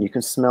touch it, and you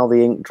can smell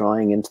the ink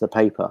drying into the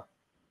paper.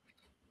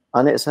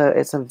 And it's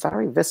a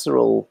very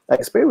visceral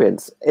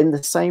experience, in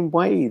the same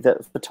way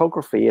that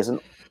photography is an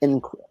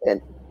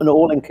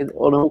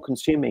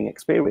all-consuming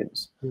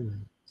experience.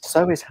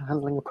 So is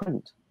handling a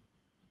print.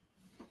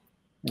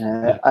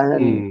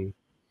 And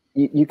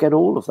you get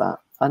all of that.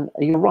 And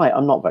you're right,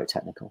 I'm not very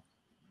technical.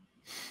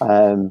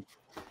 I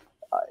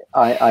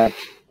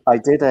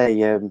did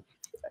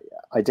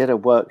a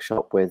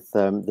workshop with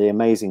the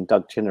amazing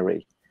Doug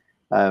Chinnery.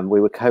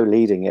 We were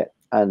co-leading it,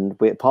 and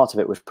part of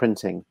it was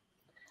printing.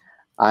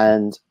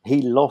 And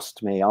he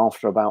lost me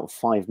after about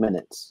 5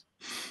 minutes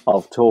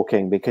of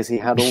talking, because he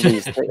had all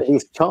these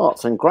these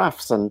charts and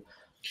graphs, and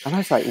I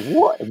was like,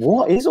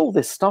 what is all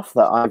this stuff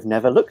that I've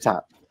never looked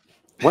at?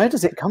 Where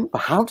does it come from?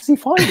 How does he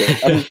find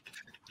it?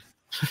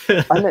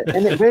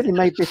 And it really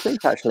made me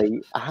think,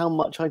 actually, how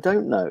much I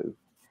don't know.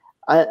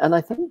 And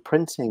I think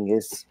printing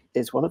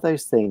is one of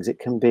those things. It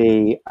can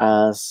be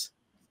as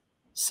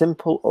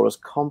simple or as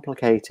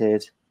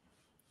complicated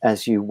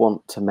as you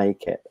want to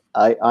make it.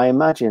 I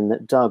imagine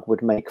that Doug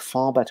would make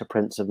far better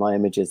prints of my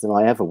images than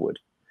I ever would,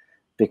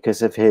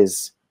 because of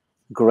his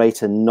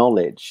greater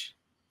knowledge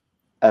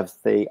of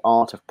the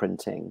art of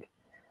printing.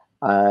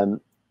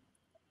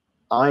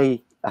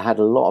 I had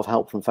a lot of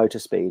help from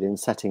Fotospeed in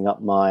setting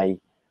up my,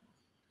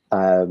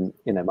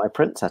 my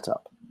print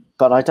setup.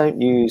 But I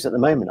don't use, at the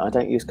moment, I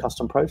don't use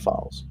custom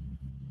profiles.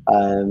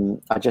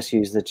 I just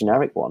use the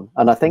generic one,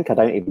 and I think I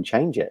don't even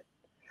change it.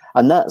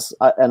 And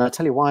I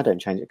tell you why I don't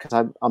change it,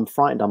 because I'm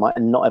frightened I might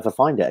not ever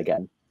find it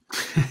again.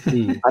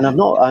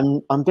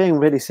 And I'm being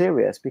really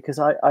serious, because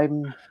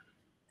I'm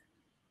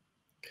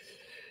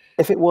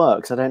if it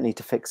works, I don't need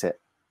to fix it.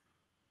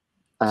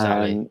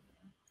 Exactly.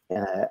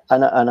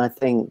 And I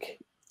think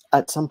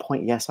at some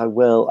point, yes, I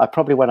will.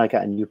 Probably when I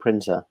get a new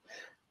printer.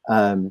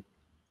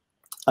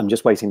 I'm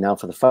just waiting now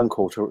for the phone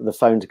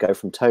to go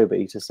from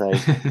Toby to say,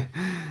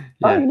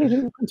 "Oh, you need a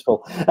new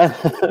principal."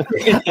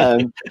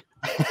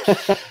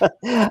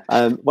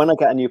 When I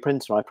get a new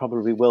printer, I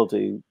probably will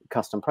do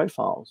custom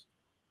profiles.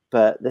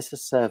 But this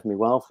has served me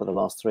well for the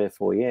last 3 or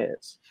 4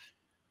 years,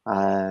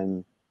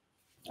 and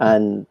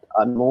I'm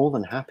more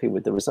than happy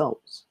with the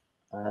results.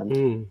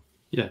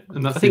 Yeah,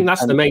 and I think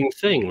that's the main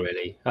thing,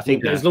 really. I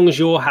think that as long as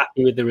you're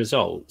happy with the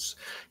results,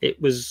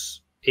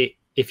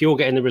 if you're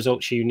getting the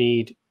results you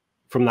need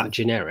from that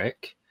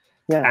generic,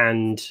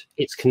 and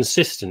it's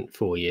consistent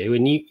for you,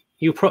 and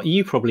you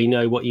probably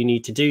know what you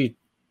need to do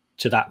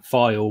to that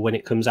file when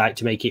it comes out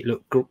to make it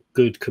look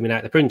good coming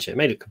out the printer. It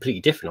may look completely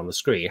different on the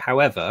screen,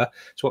 however,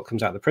 it's what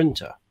comes out the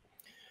printer.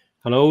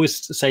 And I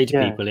always say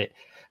to people,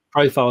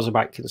 profiles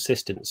about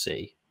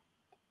consistency.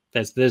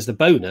 There's the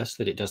bonus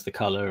that it does the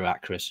color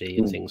accuracy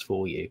and things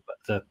for you,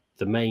 but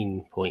the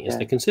main point is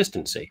the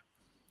consistency.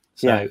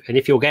 So, and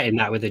if you're getting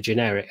that with a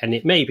generic, and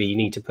it maybe you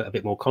need to put a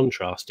bit more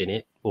contrast in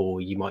it, or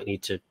you might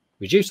need to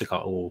reduce the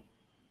color or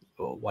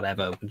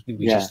whatever,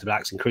 reduce the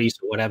blacks, increase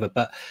or whatever.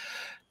 But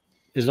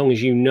as long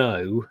as you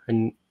know,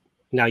 and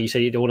now you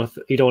say you don't want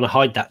to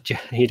hide that,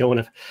 you don't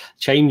want to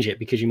change it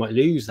because you might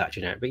lose that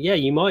generic. But yeah,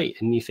 you might,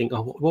 and you think,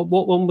 oh,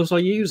 what one was I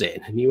using?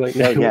 And you won't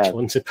know which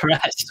one to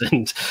press,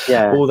 and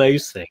all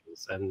those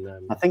things. And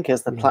I think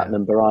it's the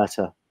platinum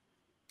baryta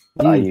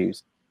that I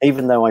use,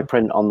 even though I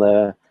print on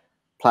the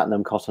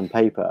platinum cotton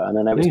paper, and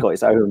I know it's got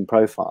its own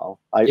profile.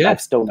 I've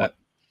still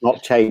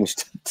not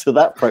changed to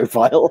that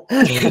profile.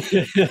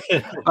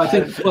 I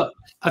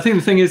think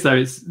the thing is, though,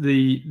 it's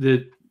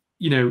the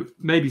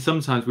maybe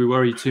sometimes we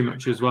worry too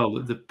much as well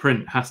that the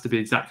print has to be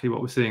exactly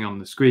what we're seeing on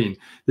the screen.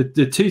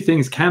 The two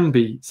things can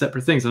be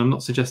separate things, and I'm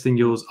not suggesting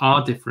yours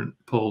are different,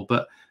 Paul,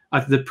 but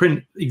the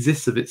print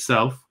exists of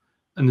itself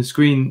and the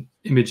screen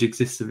image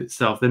exists of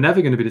itself. They're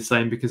never going to be the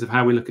same because of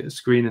how we look at a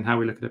screen and how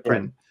we look at a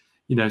print.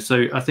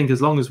 So I think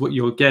as long as what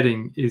you're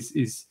getting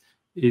is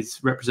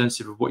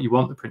representative of what you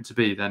want the print to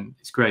be, then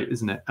it's great,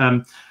 isn't it?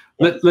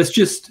 Let's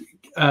just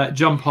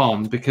jump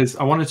on, because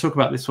I want to talk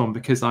about this one,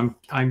 because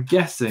I'm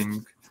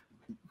guessing,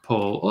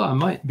 Paul, I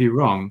might be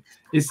wrong.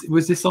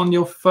 Was this on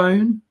your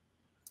phone?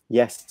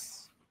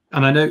 Yes.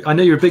 And I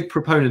know you're a big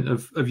proponent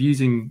of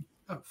using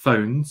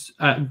phones,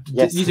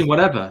 Yes. using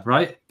whatever,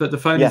 right? But the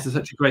phone Yeah. is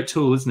such a great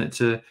tool, isn't it,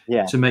 to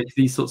make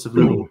these sorts of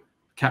little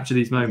capture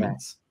these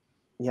moments.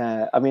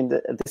 Yeah. I mean,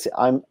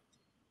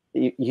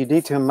 you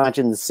need to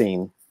imagine the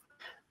scene.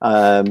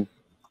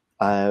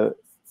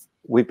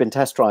 We've been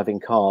test driving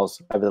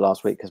cars over the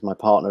last week because my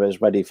partner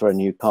is ready for a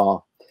new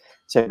car.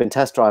 So we've been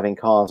test driving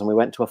cars, and we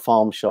went to a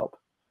farm shop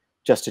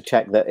just to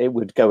check that it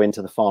would go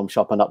into the farm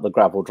shop and up the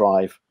gravel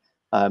drive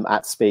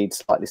at speed,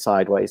 slightly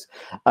sideways.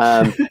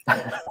 Because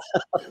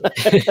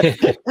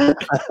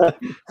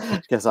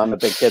I'm a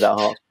big kid at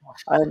heart.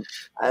 And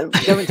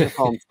we go into the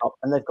farm shop,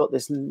 and they've got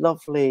this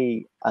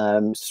lovely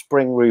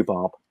spring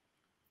rhubarb.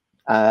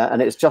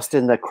 And it's just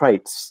in the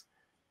crates,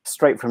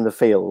 straight from the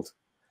field.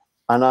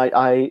 And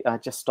I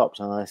just stopped,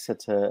 and I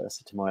said to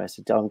Maya, I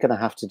said, I'm going to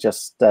have to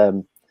just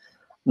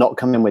not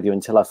come in with you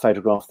until I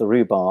photograph the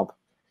rhubarb.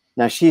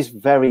 Now, she's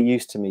very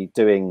used to me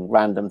doing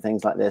random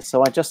things like this.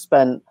 So I just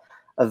spent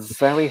a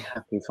very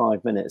happy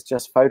 5 minutes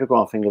just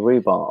photographing the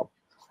rhubarb,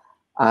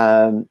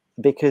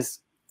 because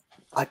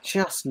I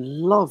just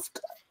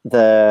loved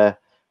the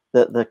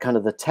kind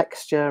of the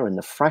texture and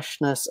the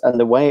freshness and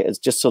the way it's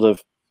just sort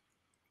of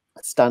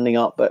standing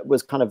up, but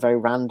was kind of very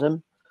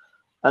random.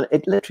 And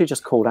it literally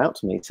just called out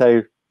to me.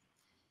 So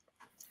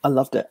I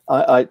loved it.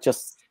 I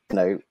just,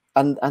 and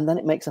then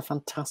it makes a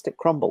fantastic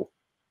crumble.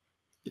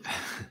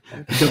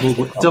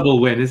 double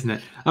win, isn't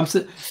it?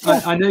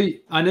 I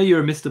know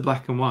you're a Mr.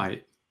 Black and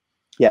White.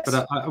 Yes.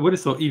 But I would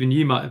have thought even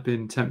you might have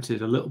been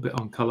tempted a little bit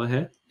on colour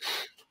here.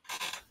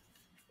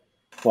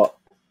 What?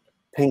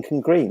 Pink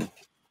and green?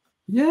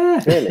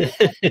 Yeah. Really?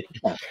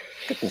 Oh,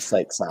 goodness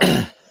sake,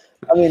 Sam.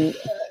 I mean,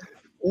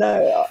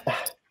 no.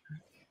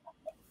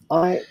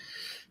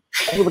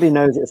 Everybody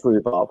knows it's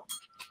rhubarb.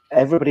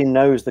 Everybody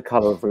knows the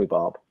colour of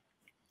rhubarb.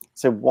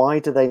 So why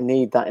do they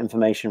need that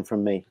information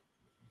from me?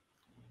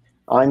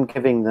 I'm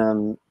giving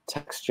them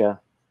texture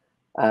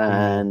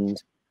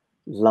and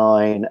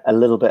line, a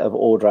little bit of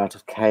order out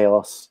of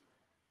chaos,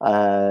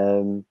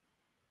 perhaps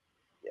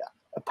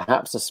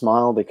a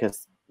smile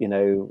because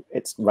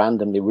it's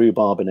randomly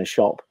rhubarb in a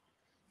shop.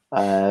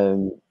 I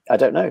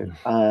don't know.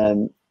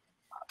 I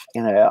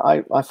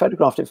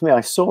photographed it for me.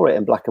 I saw it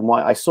in black and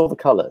white. I saw the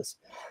colors.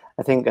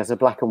 I think as a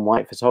black and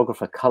white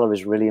photographer, color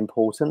is really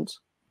important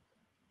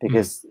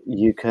because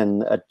you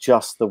can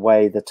adjust the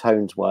way the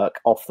tones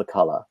work off the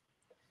color.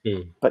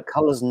 But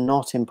color's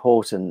not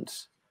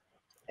important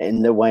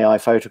in the way I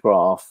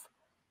photograph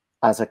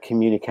as a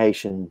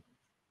communication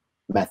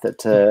method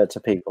to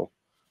people.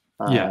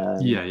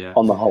 Yeah.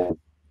 On the whole.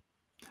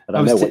 But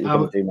I know what you're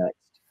going to do next.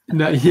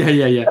 No,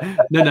 yeah.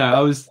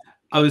 No,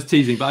 I was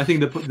teasing, but I think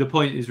the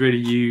point is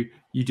really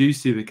you do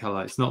see the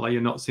color. It's not like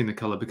you're not seeing the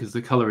color, because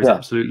the color is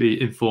absolutely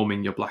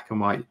informing your black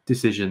and white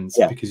decisions,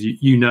 because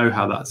you know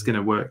how that's going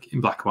to work in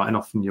black and white, and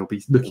often you'll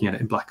be looking at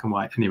it in black and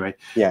white anyway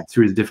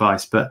through the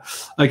device. But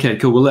okay,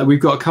 cool. Well, we've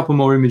got a couple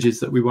more images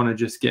that we want to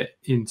just get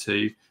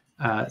into.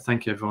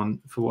 Thank you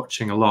everyone for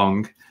watching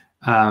along.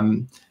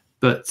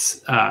 But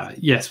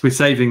yes, we're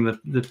saving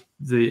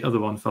the other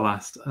one for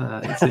last.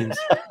 It seems.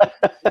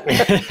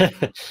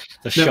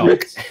 The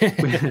shock.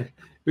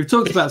 We've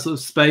talked about sort of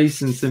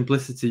space and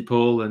simplicity,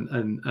 Paul,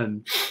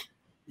 and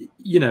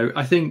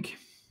I think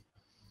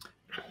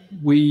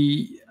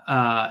we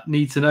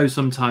need to know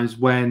sometimes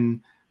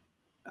when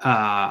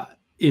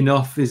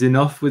enough is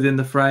enough within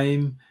the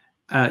frame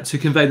to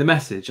convey the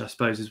message, I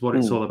suppose, is what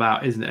it's all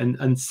about, isn't it?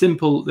 And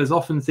simple. There's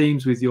often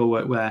themes with your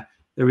work where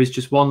there is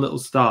just one little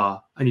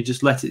star, and you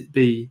just let it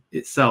be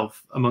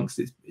itself amongst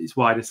its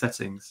wider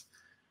settings.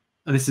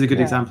 And this is a good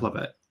example of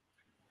it.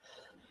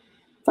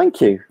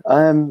 Thank you.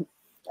 I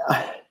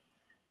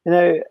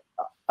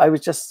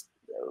was just,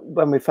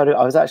 I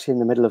was actually in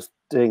the middle of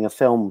doing a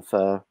film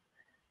for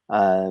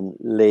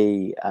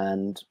Lee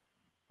and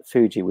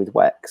Fuji with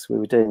Wex. We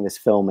were doing this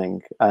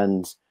filming,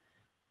 and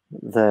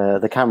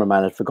the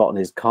cameraman had forgotten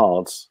his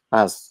cards,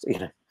 as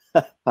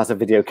as a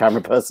video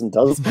camera person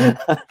does, and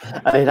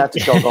he'd had to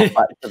jog off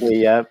back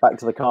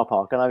to the car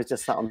park. And I was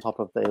just sat on top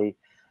of the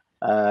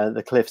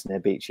cliffs near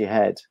Beachy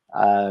Head,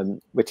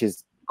 which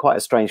is quite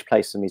a strange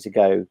place for me to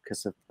go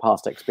because of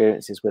past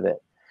experiences with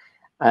it.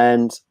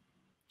 And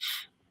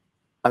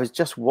I was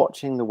just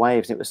watching the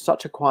waves. It was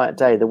such a quiet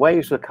day. The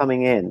waves were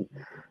coming in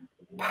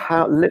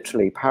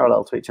literally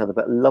parallel to each other,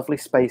 but lovely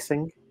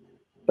spacing.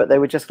 But they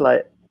were just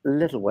like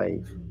little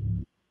wave.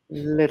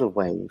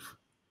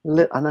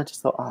 And I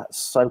just thought, oh, that's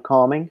so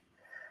calming.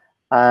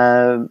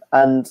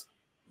 And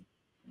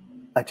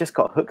I just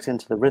got hooked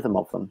into the rhythm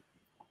of them,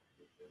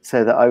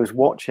 so that I was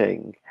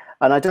watching.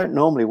 And I don't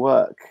normally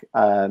work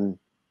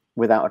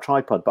without a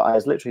tripod, but I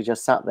was literally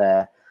just sat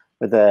there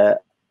with the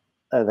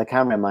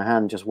camera in my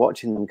hand, just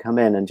watching them come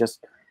in, and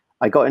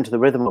I got into the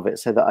rhythm of it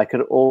so that I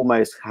could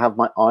almost have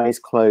my eyes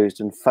closed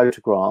and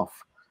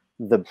photograph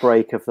the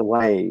break of the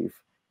wave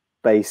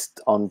based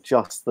on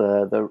just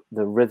the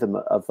rhythm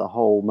of the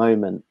whole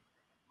moment.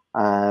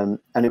 And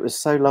it was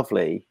so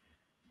lovely,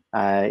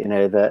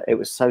 that it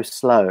was so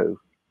slow,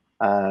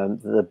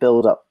 the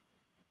build up.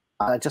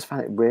 I just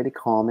found it really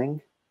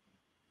calming.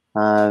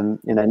 You know,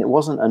 and it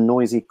wasn't a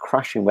noisy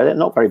crashing wave. They're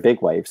not very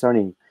big waves. They're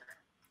only,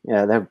 you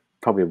know, they're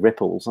probably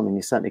ripples. I mean,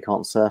 you certainly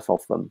can't surf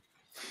off them.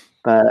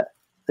 But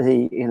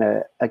you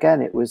know,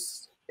 again, it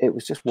was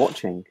just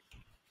watching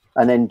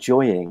and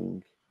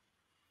enjoying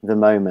the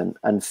moment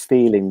and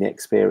feeling the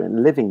experience,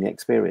 living the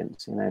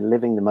experience. You know,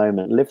 living the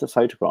moment, live the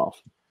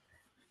photograph.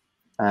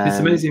 It's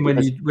amazing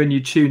when you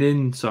tune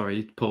in,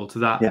 sorry, Paul, to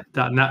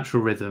that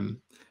natural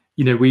rhythm.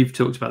 You know, we've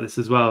talked about this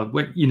as well.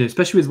 When, you know,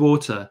 especially with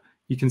water,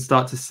 you can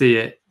start to see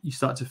it, you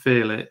start to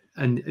feel it,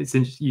 and it's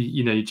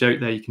you know, you joke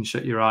there, you can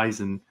shut your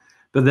eyes,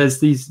 but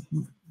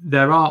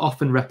there are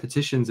often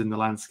repetitions in the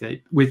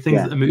landscape with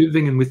things that are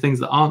moving and with things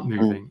that aren't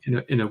moving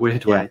in a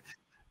weird way.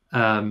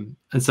 And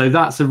so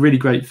that's a really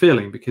great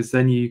feeling, because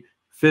then you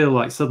feel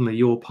like suddenly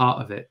you're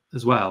part of it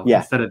as well,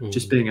 instead of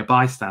just being a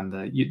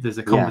bystander. There's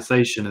a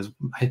conversation, as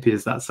hippie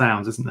as that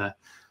sounds, isn't there?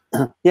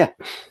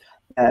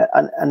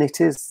 And it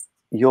is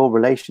your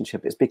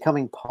relationship. It's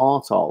becoming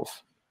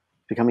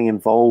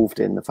involved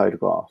in the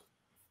photograph.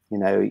 You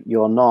know,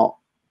 you're not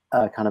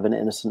kind of an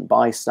innocent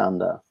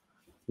bystander.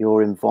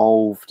 You're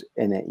involved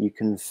in it. You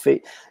can feel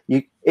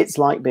it's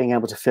like being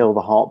able to feel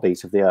the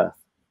heartbeat of the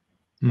earth.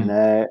 You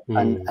know,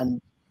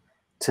 and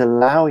to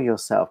allow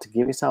yourself, to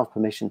give yourself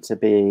permission to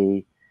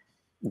be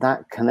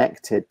that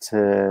connected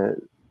to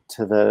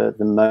the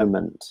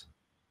moment.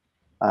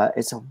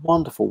 It's a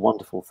wonderful,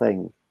 wonderful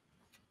thing.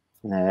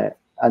 You know,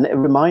 and it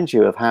reminds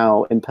you of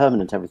how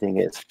impermanent everything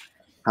is,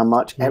 how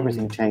much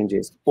everything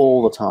changes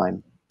all the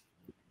time.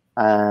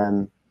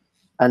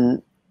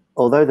 And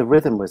although the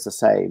rhythm was the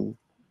same,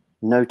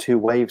 no two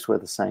waves were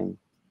the same.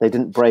 They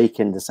didn't break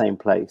in the same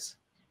place.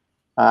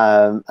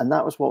 And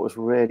that was what was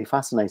really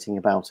fascinating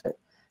about it.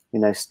 You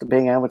know,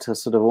 being able to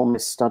sort of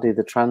almost study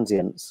the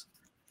transients.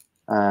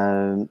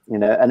 You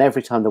know, and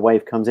every time the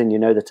wave comes in, you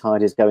know, the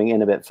tide is going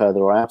in a bit further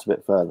or out a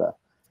bit further.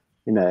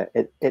 You know,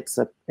 it's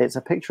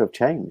a picture of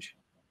change.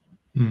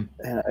 You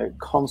know,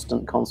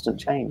 constant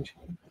change.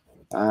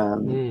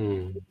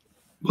 Well,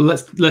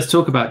 let's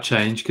talk about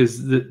change,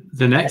 because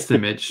the next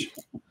image.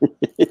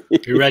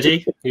 You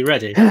ready? You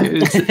ready?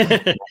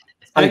 Excellent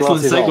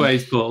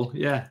segues, Paul.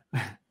 Yeah.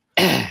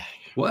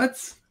 What?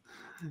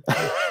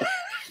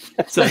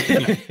 So, you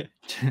know,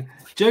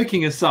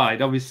 joking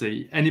aside,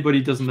 obviously, anybody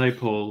who doesn't know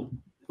Paul,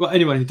 well,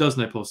 anyone who does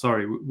know Paul,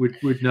 sorry,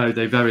 would know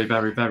they very,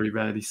 very, very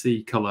rarely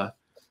see colour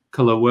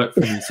work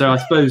from you. So I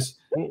suppose,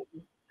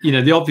 you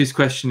know, the obvious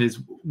question is,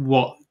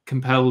 what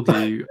compelled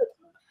you?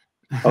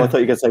 Oh, I thought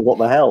you were going to say, what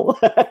the hell?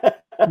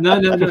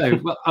 No.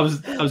 Well, I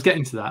was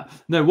getting to that.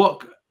 No,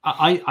 what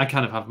I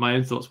kind of have my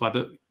own thoughts why,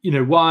 but you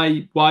know,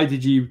 why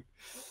did you?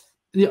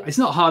 Yeah, it's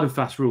not hard and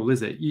fast rule,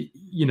 is it?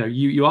 You know,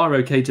 you are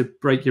okay to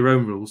break your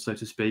own rules, so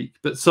to speak,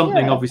 but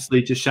something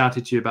obviously just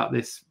shouted to you about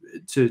this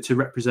to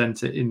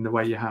represent it in the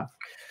way you have.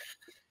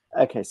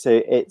 Okay,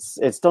 so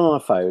it's done on a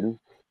phone,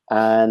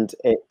 and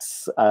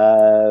it's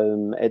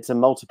a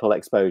multiple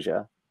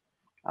exposure,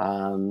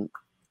 and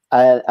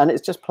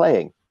it's just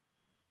playing,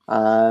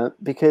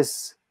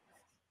 because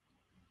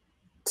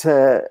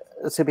to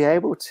be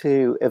able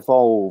to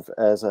evolve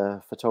as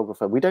a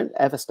photographer, we don't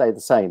ever stay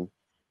the same.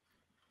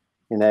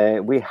 You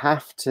know, we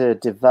have to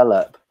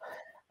develop,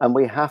 and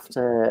we have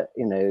to,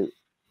 you know,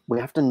 we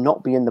have to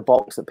not be in the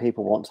box that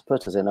people want to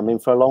put us in. I mean,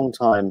 for a long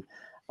time,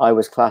 I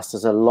was classed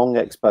as a long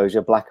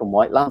exposure black and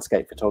white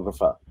landscape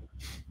photographer.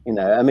 You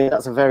know, I mean,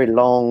 that's a very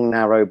long,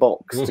 narrow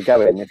box to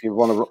go in if you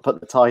want to put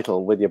the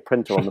title with your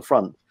printer on the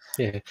front.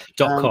 Yeah,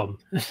 .com.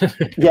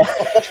 Yeah.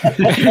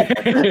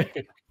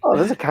 Oh,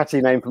 there's a catchy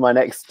name for my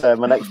next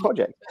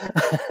project.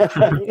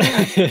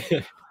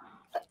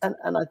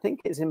 And I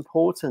think it's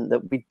important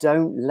that we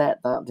don't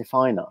let that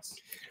define us.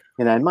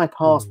 You know, in my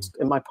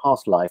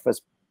past life,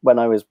 as when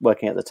I was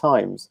working at the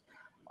Times,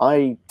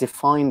 I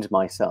defined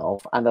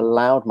myself and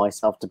allowed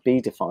myself to be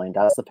defined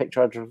as the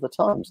picture editor of the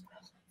Times.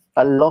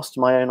 I lost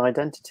my own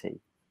identity.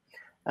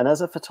 And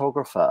as a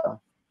photographer,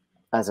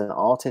 as an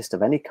artist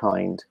of any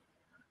kind,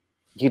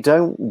 you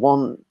don't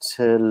want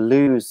to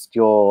lose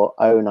your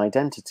own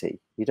identity.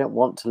 You don't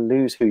want to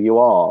lose who you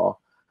are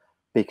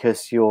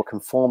because you're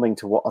conforming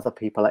to what other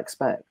people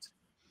expect.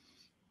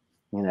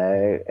 You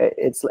know,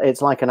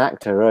 it's like an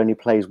actor who only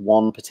plays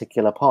one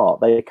particular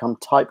part. They become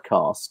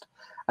typecast.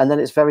 And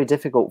then it's very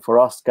difficult for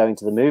us going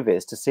to the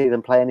movies to see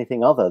them play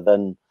anything other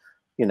than,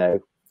 you know,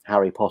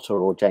 Harry Potter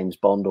or James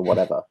Bond or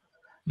whatever.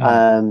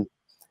 And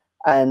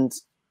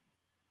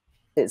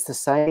it's the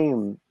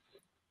same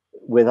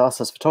with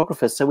us as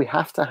photographers. So we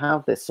have to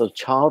have this sort of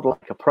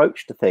childlike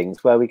approach to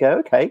things where we go,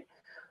 okay,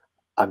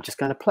 I'm just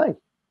going to play.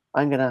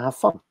 I'm going to have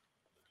fun.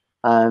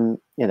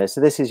 You know,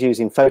 so this is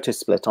using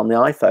Photosplit on the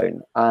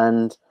iPhone,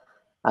 and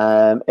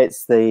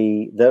it's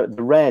the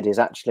red is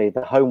actually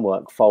the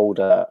homework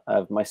folder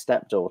of my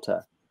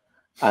stepdaughter,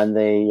 and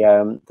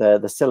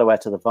the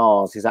silhouette of the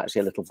vase is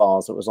actually a little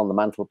vase that was on the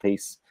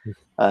mantelpiece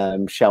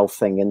shelf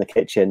thing in the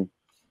kitchen,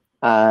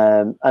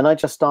 and I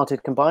just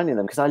started combining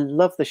them because I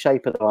love the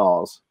shape of the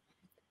vase,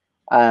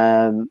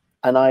 and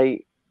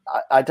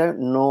I don't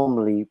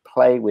normally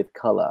play with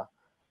color,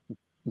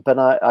 but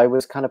I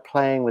was kind of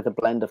playing with a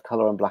blend of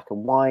color and black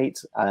and white,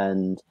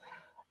 and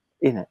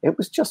it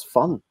was just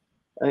fun.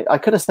 I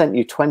could have sent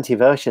you 20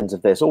 versions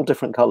of this, all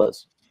different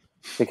colors,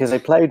 because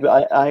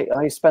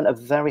I spent a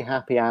very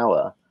happy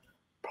hour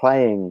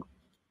playing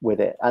with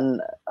it.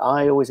 And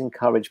I always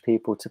encourage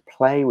people to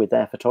play with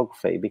their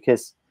photography,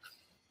 because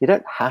you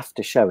don't have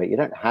to show it, you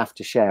don't have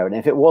to share it. And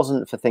if it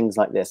wasn't for things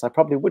like this, I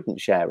probably wouldn't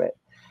share it.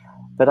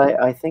 But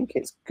I think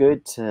it's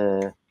good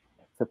for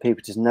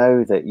people to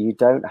know that you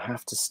don't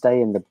have to stay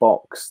in the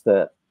box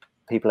that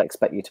people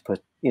expect you to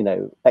put,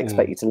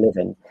 expect you to live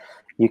in.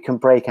 You can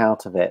break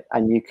out of it,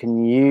 and you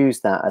can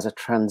use that as a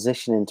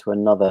transition into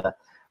another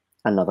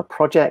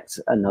project,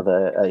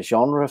 another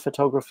genre of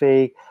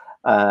photography,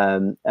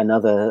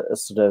 another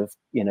sort of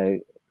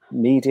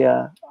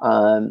media,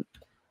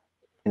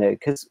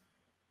 because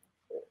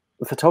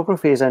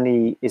photography is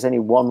only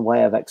one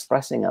way of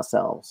expressing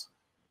ourselves.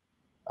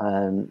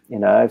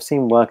 I've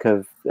seen work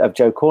of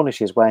Joe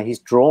Cornish's where he's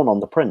drawn on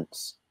the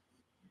prints.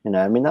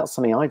 I mean, that's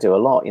something I do a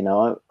lot.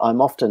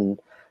 I'm often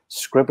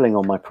scribbling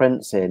on my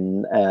prints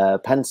in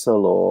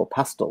pencil or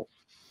pastel,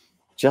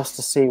 just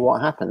to see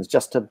what happens,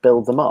 just to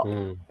build them up.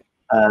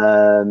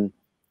 And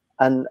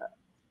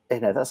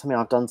that's something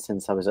I've done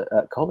since I was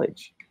at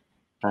college.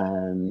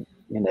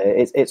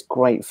 It's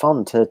great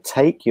fun to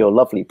take your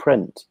lovely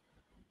print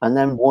and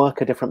then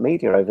work a different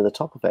media over the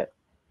top of it.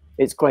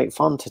 It's great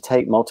fun to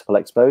take multiple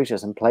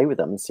exposures and play with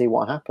them and see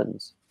what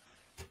happens.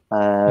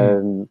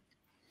 And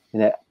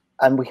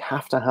we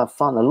have to have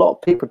fun. A lot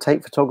of people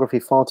take photography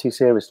far too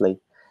seriously.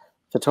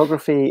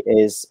 Photography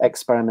is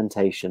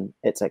experimentation,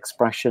 it's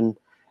expression,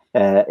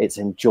 it's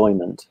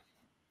enjoyment.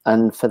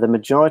 And for the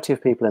majority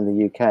of people in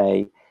the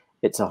UK,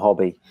 it's a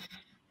hobby.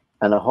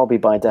 And a hobby,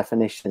 by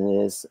definition,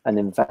 is an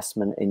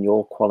investment in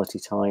your quality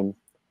time.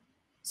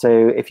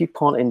 So if you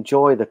can't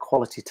enjoy the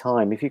quality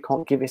time, if you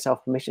can't give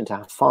yourself permission to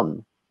have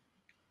fun,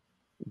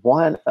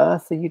 why on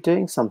earth are you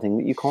doing something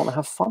that you can't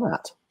have fun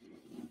at?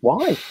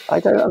 Why? I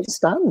don't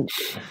understand.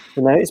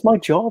 It's my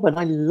job and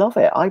I love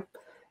it.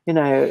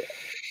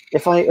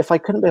 If I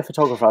couldn't be a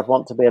photographer, I'd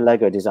want to be a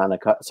Lego designer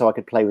so I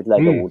could play with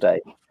Lego all day.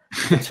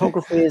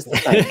 Photography is the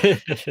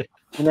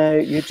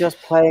same. You're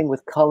just playing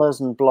with colors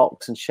and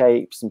blocks and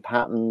shapes and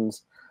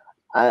patterns,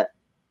 and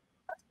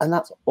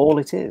that's all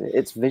it is.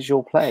 It's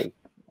visual play.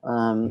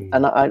 And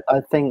I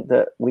think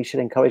that we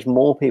should encourage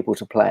more people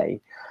to play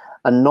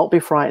and not be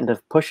frightened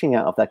of pushing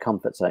out of their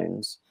comfort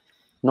zones,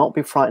 not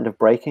be frightened of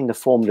breaking the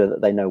formula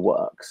that they know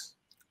works,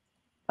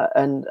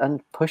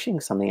 and pushing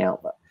something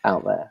out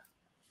there.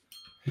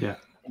 Yeah.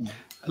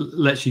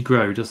 Lets you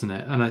grow, doesn't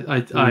it?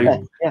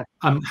 And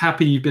I'm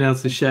happy you've been able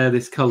to share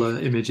this color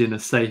image in a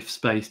safe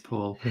space,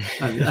 Paul.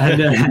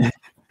 Well,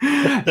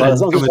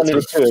 as long as only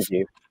the two of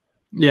you.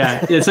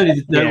 Yeah, it's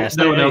only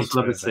no one else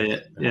will ever see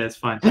it. Yeah, it's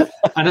fine.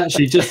 And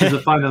actually, just as a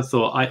final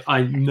thought,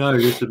 I know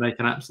this would make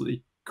an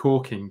absolutely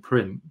corking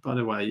print. By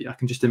the way, I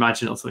can just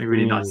imagine it on something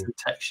really nice and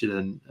textured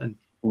and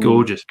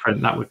gorgeous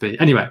print that would be.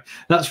 Anyway,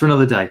 that's for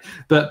another day.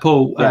 But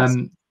Paul,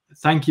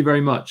 thank you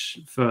very much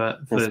for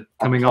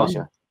coming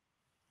on.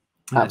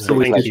 It's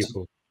always good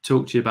to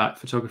talk to you about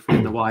photography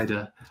and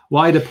the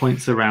wider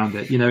points around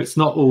it. it's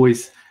not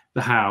always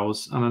the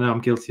hows, and I know I'm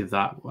guilty of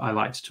that. I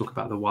like to talk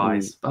about the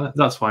whys, but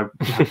that's why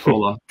we have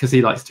Paul on, because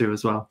he likes to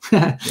as well.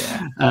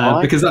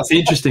 Because that's the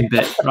interesting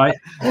bit, right?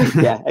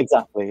 Yeah,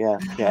 exactly. Yeah.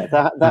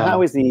 The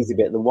how is the easy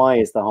bit. The why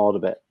is the harder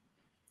bit.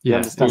 You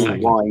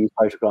understand why you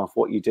photograph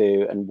what you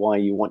do and why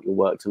you want your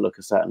work to look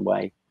a certain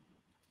way.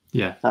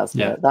 Yeah, that's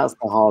the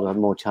harder,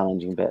 more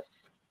challenging bit,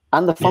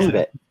 and the fun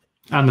bit.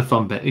 And the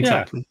fun bit,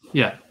 exactly.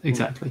 Yeah,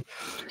 exactly.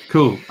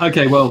 Cool.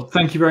 Okay, well,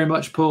 thank you very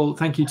much, Paul.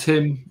 Thank you,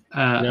 Tim.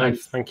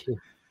 Thank you.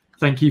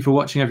 Thank you for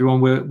watching, everyone.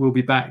 We'll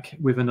be back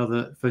with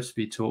another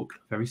Fotospeed talk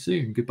very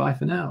soon. Goodbye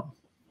for now.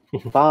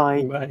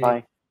 Bye. Bye.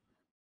 Bye.